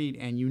married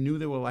and you knew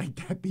they were like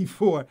that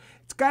before,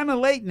 it's kind of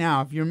late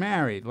now if you're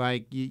married.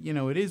 Like, you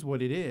know, it is what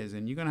it is,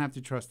 and you're going to have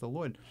to trust the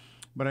Lord.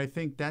 But I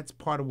think that's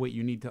part of what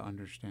you need to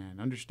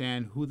understand.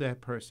 Understand who that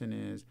person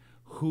is,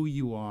 who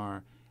you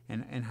are,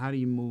 and how do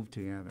you move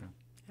together.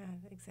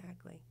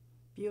 Exactly.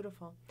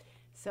 Beautiful.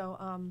 So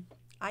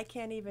I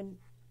can't even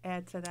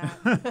add to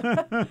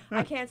that.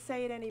 I can't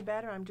say it any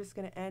better. I'm just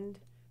going to end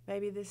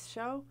maybe this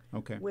show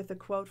with a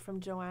quote from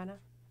Joanna,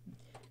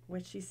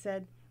 which she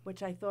said,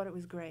 which I thought it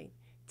was great.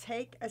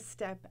 Take a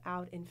step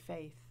out in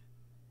faith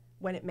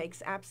when it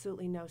makes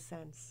absolutely no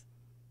sense.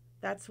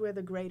 That's where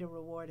the greater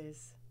reward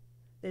is.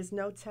 There's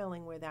no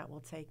telling where that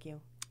will take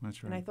you.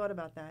 That's right. And I thought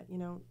about that. You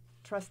know,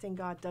 trusting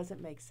God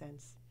doesn't make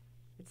sense.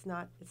 It's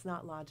not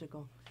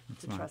logical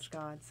to trust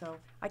God. So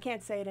I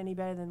can't say it any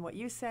better than what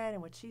you said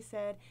and what she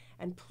said.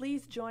 And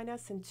please join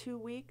us in 2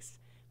 weeks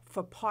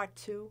for part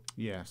 2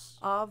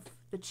 of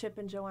the Chip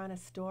and Joana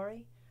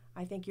story.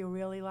 I think you'll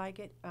really like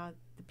it. The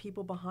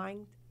people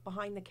behind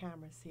the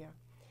cameras here.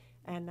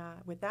 And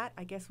with that,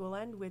 I guess we'll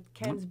end with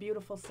Ken's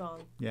beautiful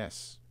song.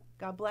 Yes.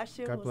 God bless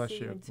you. God bless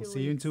see you. You in 2 we'll weeks.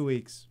 see you in 2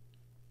 weeks.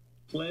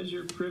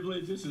 Pleasure,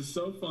 privilege. This is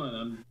so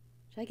fun.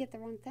 Should I get the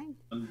wrong thing?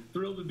 I'm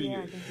thrilled to be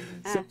here.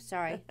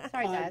 Sorry,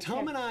 guys.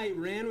 Tom and I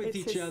ran with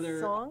each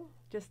other. Song?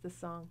 Just the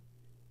song.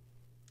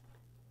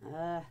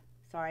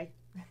 Sorry.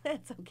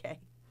 It's okay.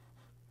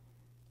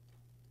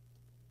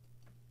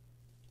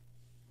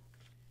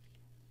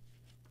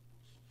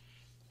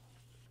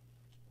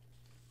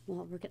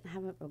 Well, we're gonna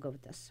have it. We'll go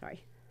with this.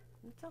 Sorry.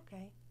 It's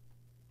okay.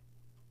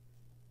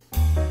 Oh,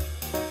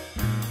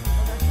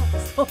 that's not the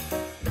song.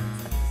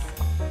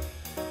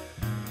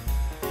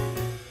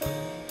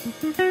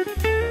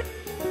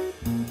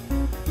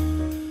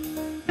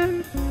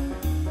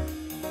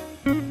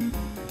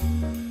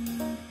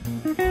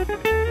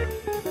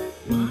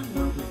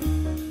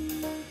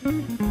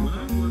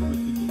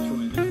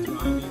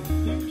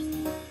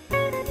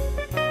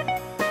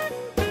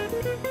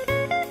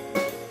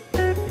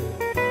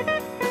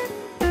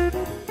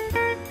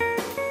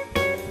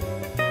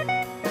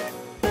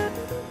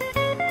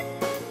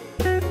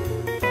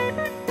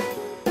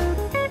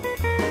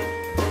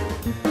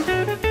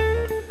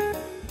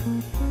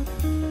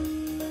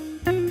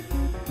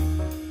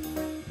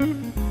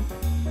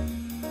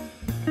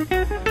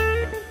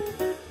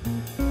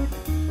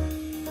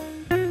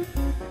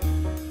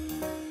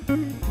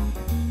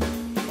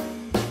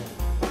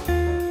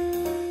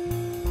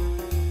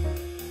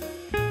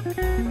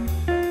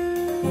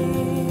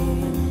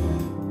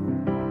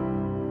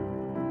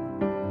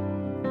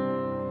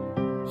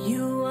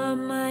 You are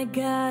my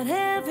God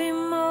every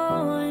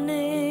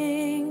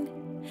morning.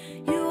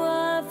 You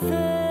are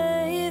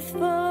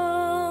faithful,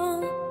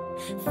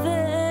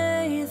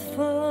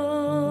 faithful.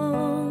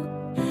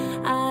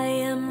 I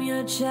am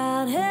your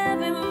child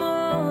every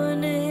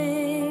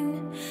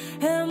morning.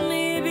 Help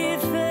me be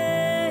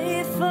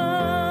faithful,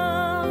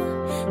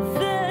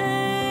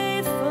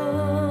 faithful.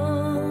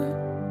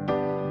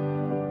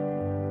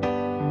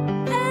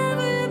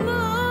 Every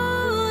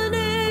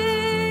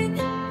morning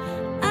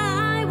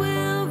I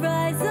will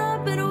rise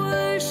up and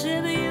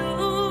worship you.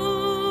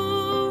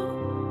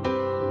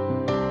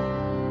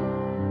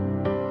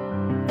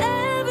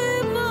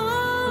 Every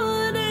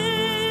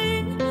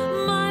morning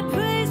my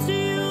praise to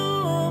you,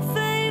 oh,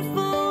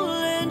 faithful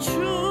and true.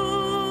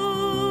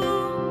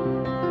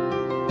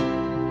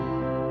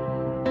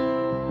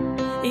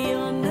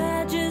 Your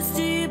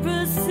majesty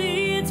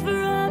proceeds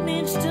from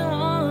each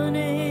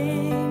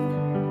dawning.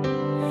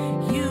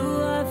 You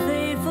are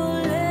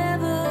faithful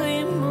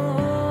every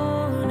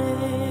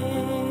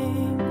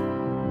morning.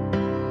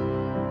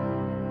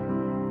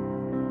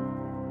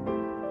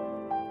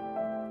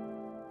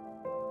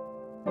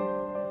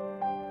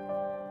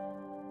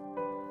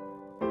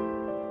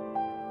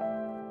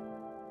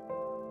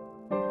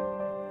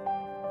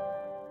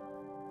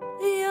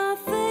 Your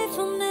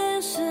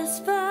faithfulness is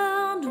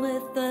found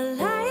with the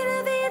light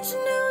of each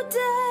new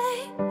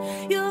day.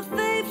 Your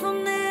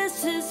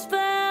faithfulness is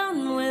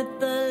found with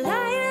the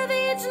light of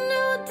each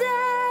new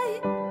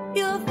day.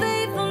 Your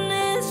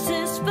faithfulness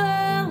is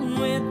found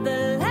with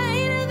the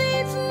light of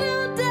each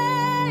new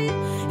day.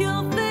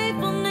 Your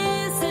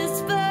faithfulness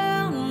is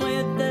found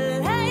with the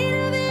light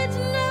of each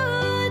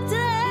new day.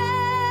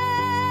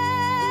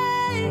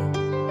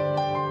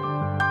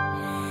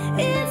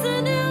 It's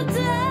a new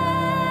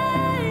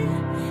day.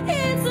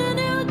 It's a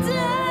new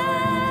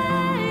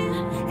day.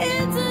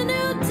 It's a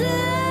new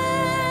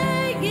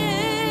day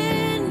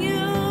in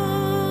you.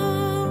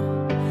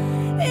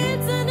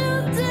 It's a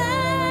new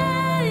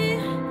day.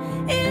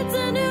 It's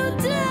a new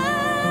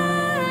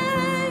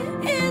day.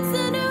 It's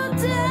a new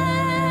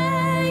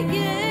day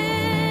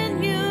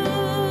in you.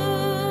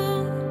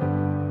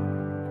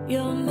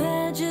 Your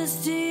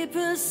majesty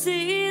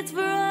proceeds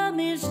from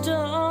each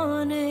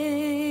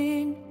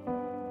dawning.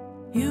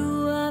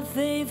 You are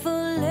faithful